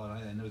blah, blah, blah,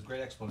 and there was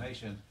great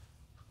explanation.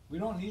 We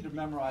don't need to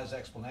memorize the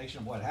explanation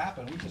of what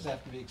happened. We just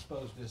have to be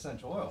exposed to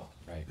essential oil.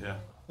 Right. Yeah.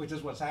 Which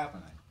is what's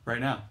happening. Right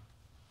now.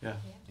 Yeah.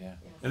 Yeah.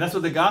 And that's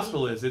what the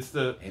gospel is. It's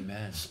the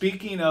Amen.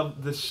 speaking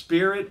of the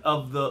Spirit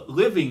of the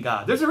living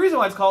God. There's a reason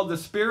why it's called the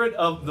Spirit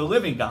of the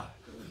living God.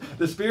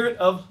 The Spirit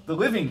of the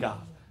living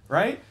God.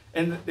 Right?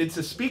 And it's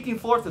a speaking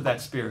forth of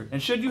that Spirit.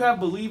 And should you have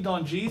believed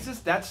on Jesus,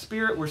 that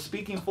Spirit we're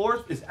speaking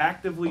forth is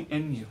actively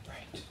in you.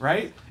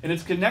 Right? And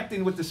it's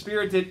connecting with the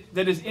Spirit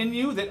that is in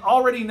you that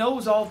already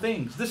knows all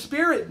things. The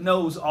Spirit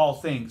knows all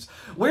things.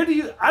 I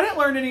didn't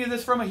learn any of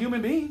this from a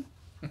human being.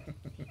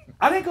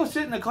 I didn't go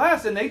sit in a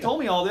class and they told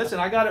me all this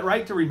and I got it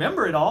right to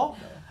remember it all.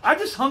 I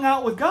just hung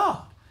out with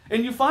God.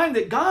 And you find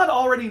that God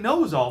already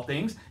knows all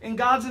things and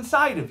God's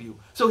inside of you.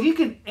 So he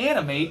can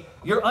animate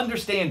your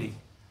understanding.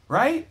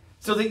 right?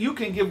 So that you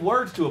can give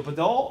words to it. But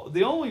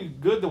the only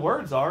good the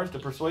words are is to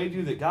persuade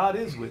you that God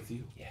is with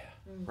you. Yeah.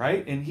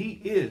 Right? And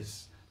he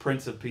is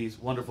Prince of Peace,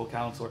 Wonderful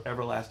Counselor,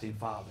 Everlasting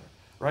Father.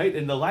 Right?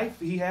 And the life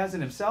he has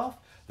in himself,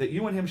 that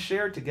you and him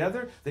shared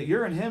together, that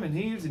you're in him and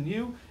he's in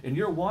you and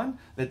you're one,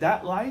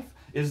 that life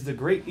is the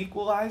great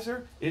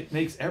equalizer. It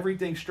makes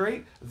everything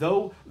straight.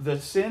 Though the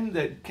sin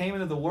that came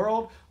into the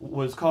world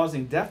was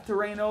causing death to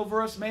reign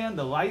over us, man,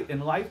 the light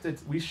and life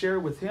that we share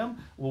with him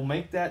will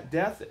make that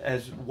death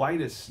as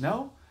white as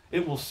snow.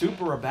 It will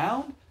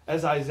superabound.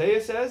 As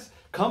Isaiah says,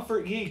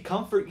 comfort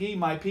ye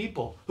my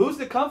people. Who's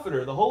the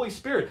comforter? The Holy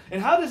Spirit.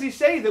 And how does he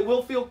say that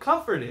we'll feel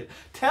comforted?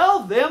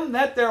 Tell them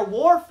that their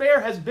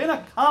warfare has been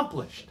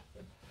accomplished.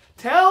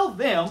 Tell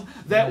them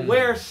that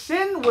where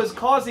sin was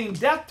causing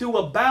death to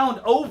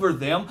abound over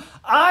them,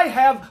 I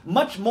have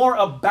much more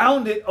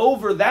abounded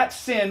over that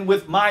sin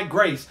with my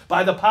grace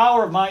by the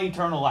power of my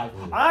eternal life.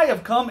 I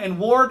have come and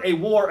warred a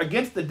war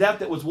against the death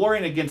that was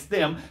warring against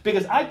them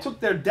because I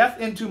took their death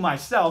into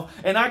myself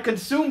and I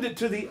consumed it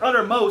to the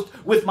uttermost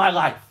with my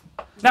life.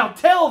 Now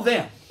tell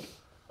them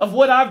of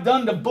what I've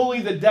done to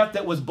bully the death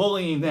that was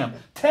bullying them.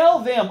 Tell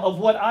them of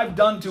what I've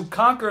done to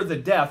conquer the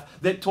death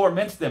that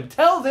torments them.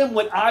 Tell them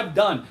what I've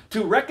done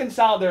to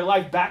reconcile their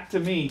life back to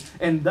me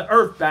and the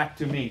earth back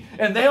to me.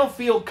 And they'll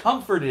feel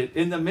comforted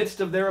in the midst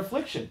of their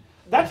affliction.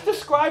 That's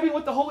describing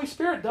what the Holy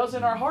Spirit does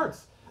in our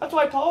hearts. That's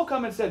why Paul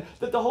come and said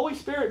that the Holy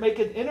Spirit make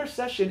an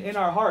intercession in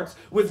our hearts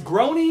with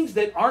groanings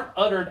that aren't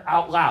uttered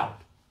out loud.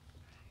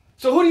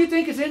 So who do you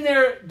think is in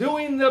there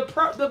doing the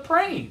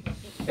praying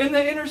and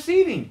the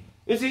interceding?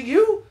 Is it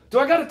you? Do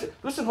I got to...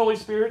 Listen, Holy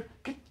Spirit.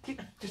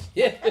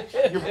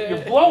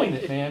 You're blowing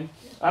it, man.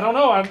 I don't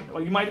know.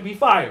 You might be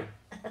fired.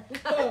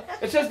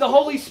 It says the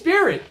Holy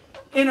Spirit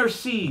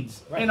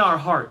intercedes in our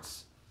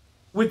hearts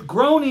with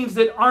groanings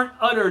that aren't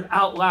uttered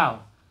out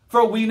loud.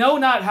 For we know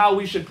not how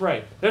we should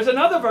pray. There's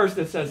another verse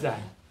that says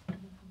that.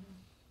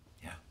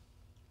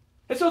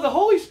 And so the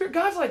Holy Spirit,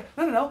 God's like,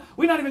 no,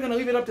 we're not even going to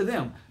leave it up to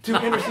them to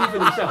intercede for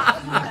themselves.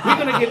 We're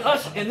going to get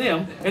us in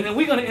them, and then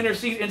we're going to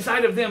intercede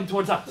inside of them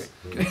towards us.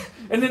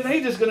 And then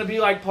they're just going to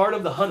be like part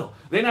of the huddle.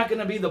 They're not going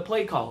to be the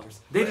play callers.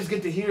 They just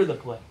get to hear the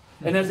play.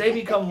 And as they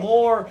become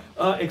more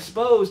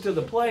exposed to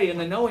the play and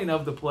the knowing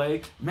of the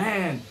play,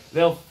 man,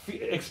 they'll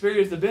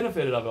experience the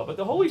benefit of it. But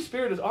the Holy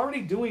Spirit is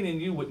already doing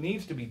in you what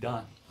needs to be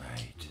done.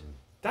 Right.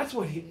 That's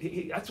what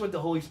that's what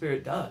the Holy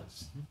Spirit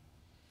does.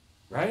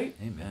 Right?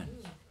 Amen.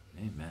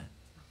 Amen.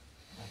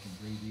 I can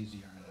breathe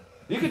easier.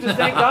 You can just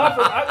thank God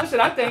for...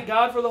 I thank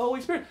God for the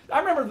Holy Spirit. I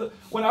remember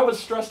when I was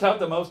stressed out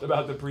the most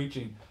about the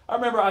preaching, I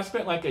remember I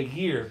spent like a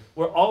year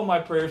where all my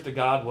prayers to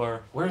God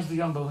were, where's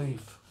the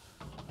unbelief?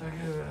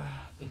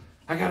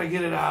 I got to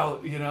get it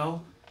out, you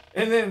know?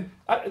 And then,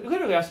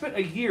 I spent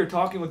a year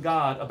talking with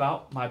God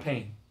about my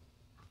pain.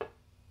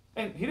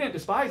 And he didn't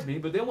despise me,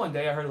 but then one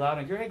day I heard loud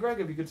and clear, hey, Greg,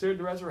 have you considered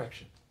the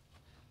resurrection?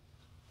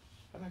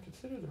 Have I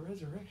considered the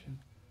resurrection?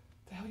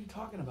 What the hell are you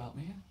talking about,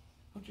 man?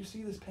 Don't you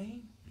see this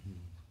pain?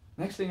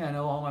 Mm-hmm. Next thing I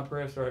know, all my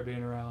prayers started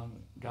being around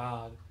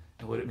God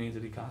and what it means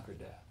that he conquered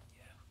death.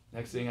 Yeah.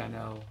 Next thing I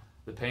know,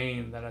 the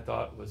pain that I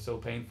thought was so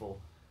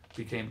painful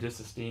became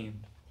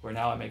disesteemed, where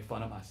now I make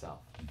fun of myself,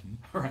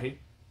 right?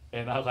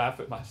 And I laugh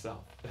at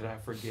myself, and I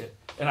forget.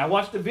 And I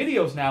watch the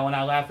videos now and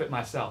I laugh at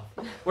myself.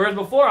 Whereas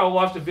before I would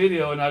watch the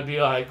video and I'd be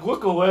like,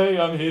 look away,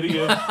 I'm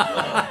hideous.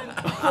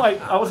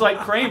 I was like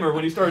Kramer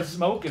when he started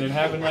smoking and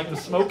having like the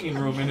smoking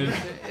room in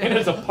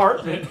his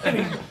apartment.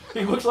 And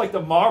he looks like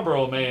the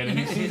Marlboro Man and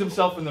he sees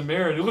himself in the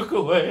mirror and look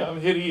away, I'm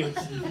hideous.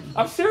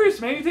 I'm serious,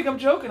 man. You think I'm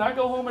joking? I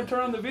go home and turn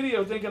on the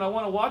video thinking I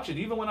want to watch it,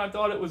 even when I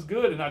thought it was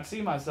good, and I'd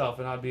see myself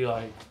and I'd be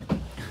like,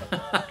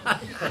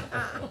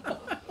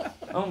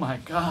 oh my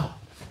God.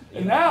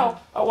 And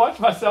now I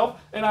watch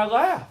myself and I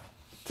laugh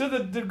to the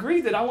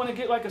degree that I want to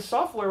get like a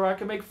software where I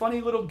can make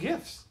funny little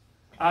GIFs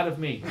out of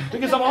me.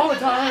 Because I'm all the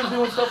time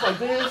doing stuff like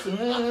this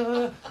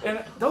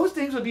and those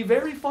things would be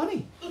very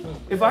funny.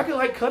 If I could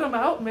like cut them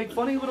out and make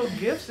funny little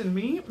GIFs and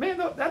me,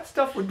 man, that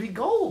stuff would be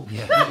gold.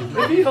 Yeah.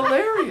 It'd be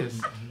hilarious,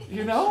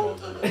 you know?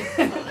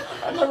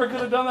 I never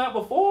could have done that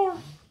before.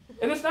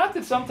 And it's not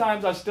that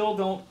sometimes I still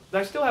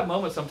have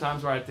moments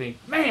sometimes where I think,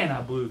 man,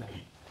 I blew that.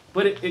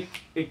 But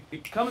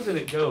it comes and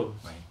it goes.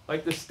 Right.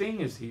 Like the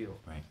sting is healed.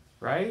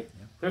 Right?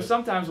 Yep. There's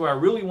sometimes where I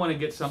really want to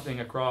get something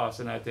across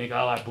and I think,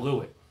 oh, I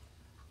blew it.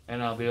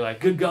 And I'll be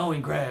like, good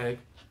going, Greg.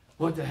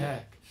 What the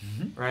heck?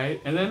 Mm-hmm. Right?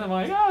 And then I'm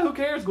like, who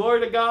cares? Glory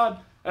to God.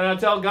 And I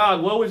tell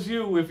God, woe is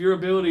you if your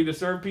ability to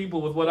serve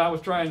people with what I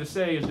was trying to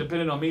say is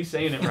dependent on me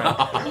saying it right.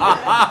 And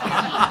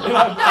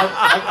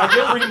I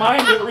get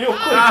reminded real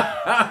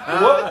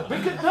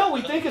quick. Because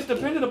we think it's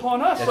dependent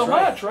upon us. That's so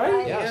right. Much,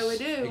 right? Yes, yeah, we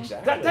do.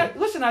 Exactly.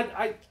 Listen,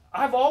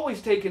 I've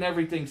always taken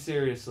everything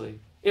seriously.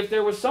 If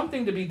there was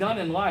something to be done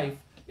in life,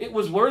 it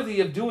was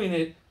worthy of doing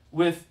it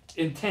with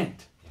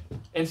intent.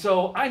 And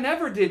so I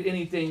never did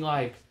anything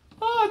like,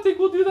 I think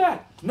we'll do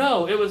that.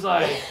 No, it was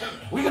like,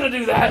 we're going to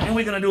do that and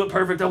we're going to do it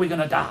perfect or we're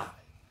going to die.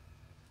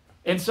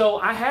 And so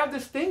I have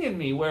this thing in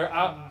me where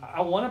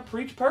I want to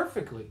preach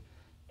perfectly.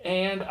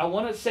 and I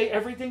want to say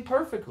everything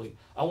perfectly.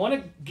 I want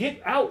to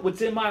get out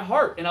what's in my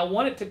heart, and I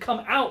want it to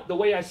come out the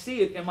way I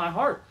see it in my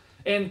heart.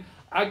 And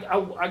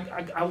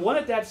I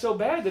wanted that so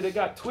bad that it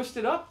got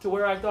twisted up to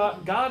where I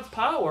thought God's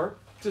power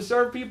to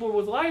serve people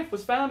with life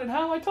was found in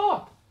how I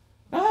talk.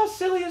 Now, how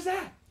silly is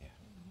that?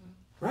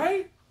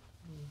 Right?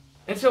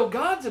 And so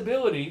God's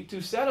ability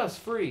to set us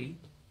free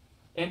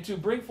and to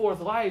bring forth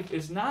life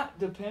is not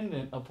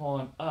dependent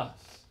upon us.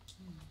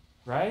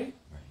 Right?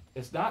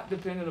 It's not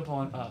dependent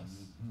upon us.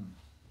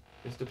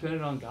 It's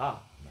dependent on God.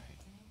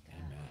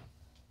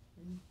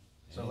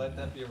 So let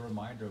that be a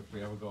reminder if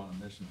we ever go on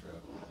a mission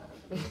trip.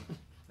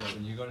 That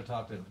when you go to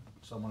talk to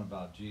someone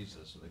about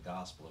Jesus or the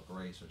gospel of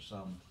grace or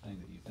something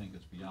that you think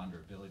is beyond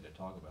your ability to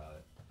talk about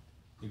it,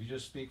 if you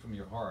just speak from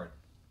your heart,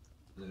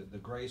 the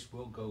grace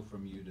will go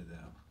from you to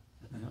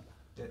them.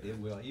 It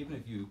will.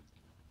 Even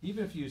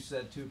if you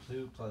said 2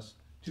 plus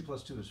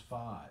 2 is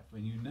 5,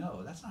 when you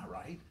know that's not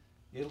right,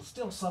 it'll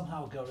still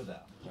somehow go to them.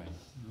 Right.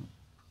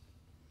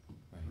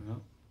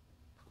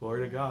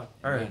 Glory to God.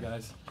 All right,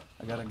 guys.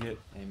 I got to get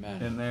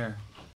in there.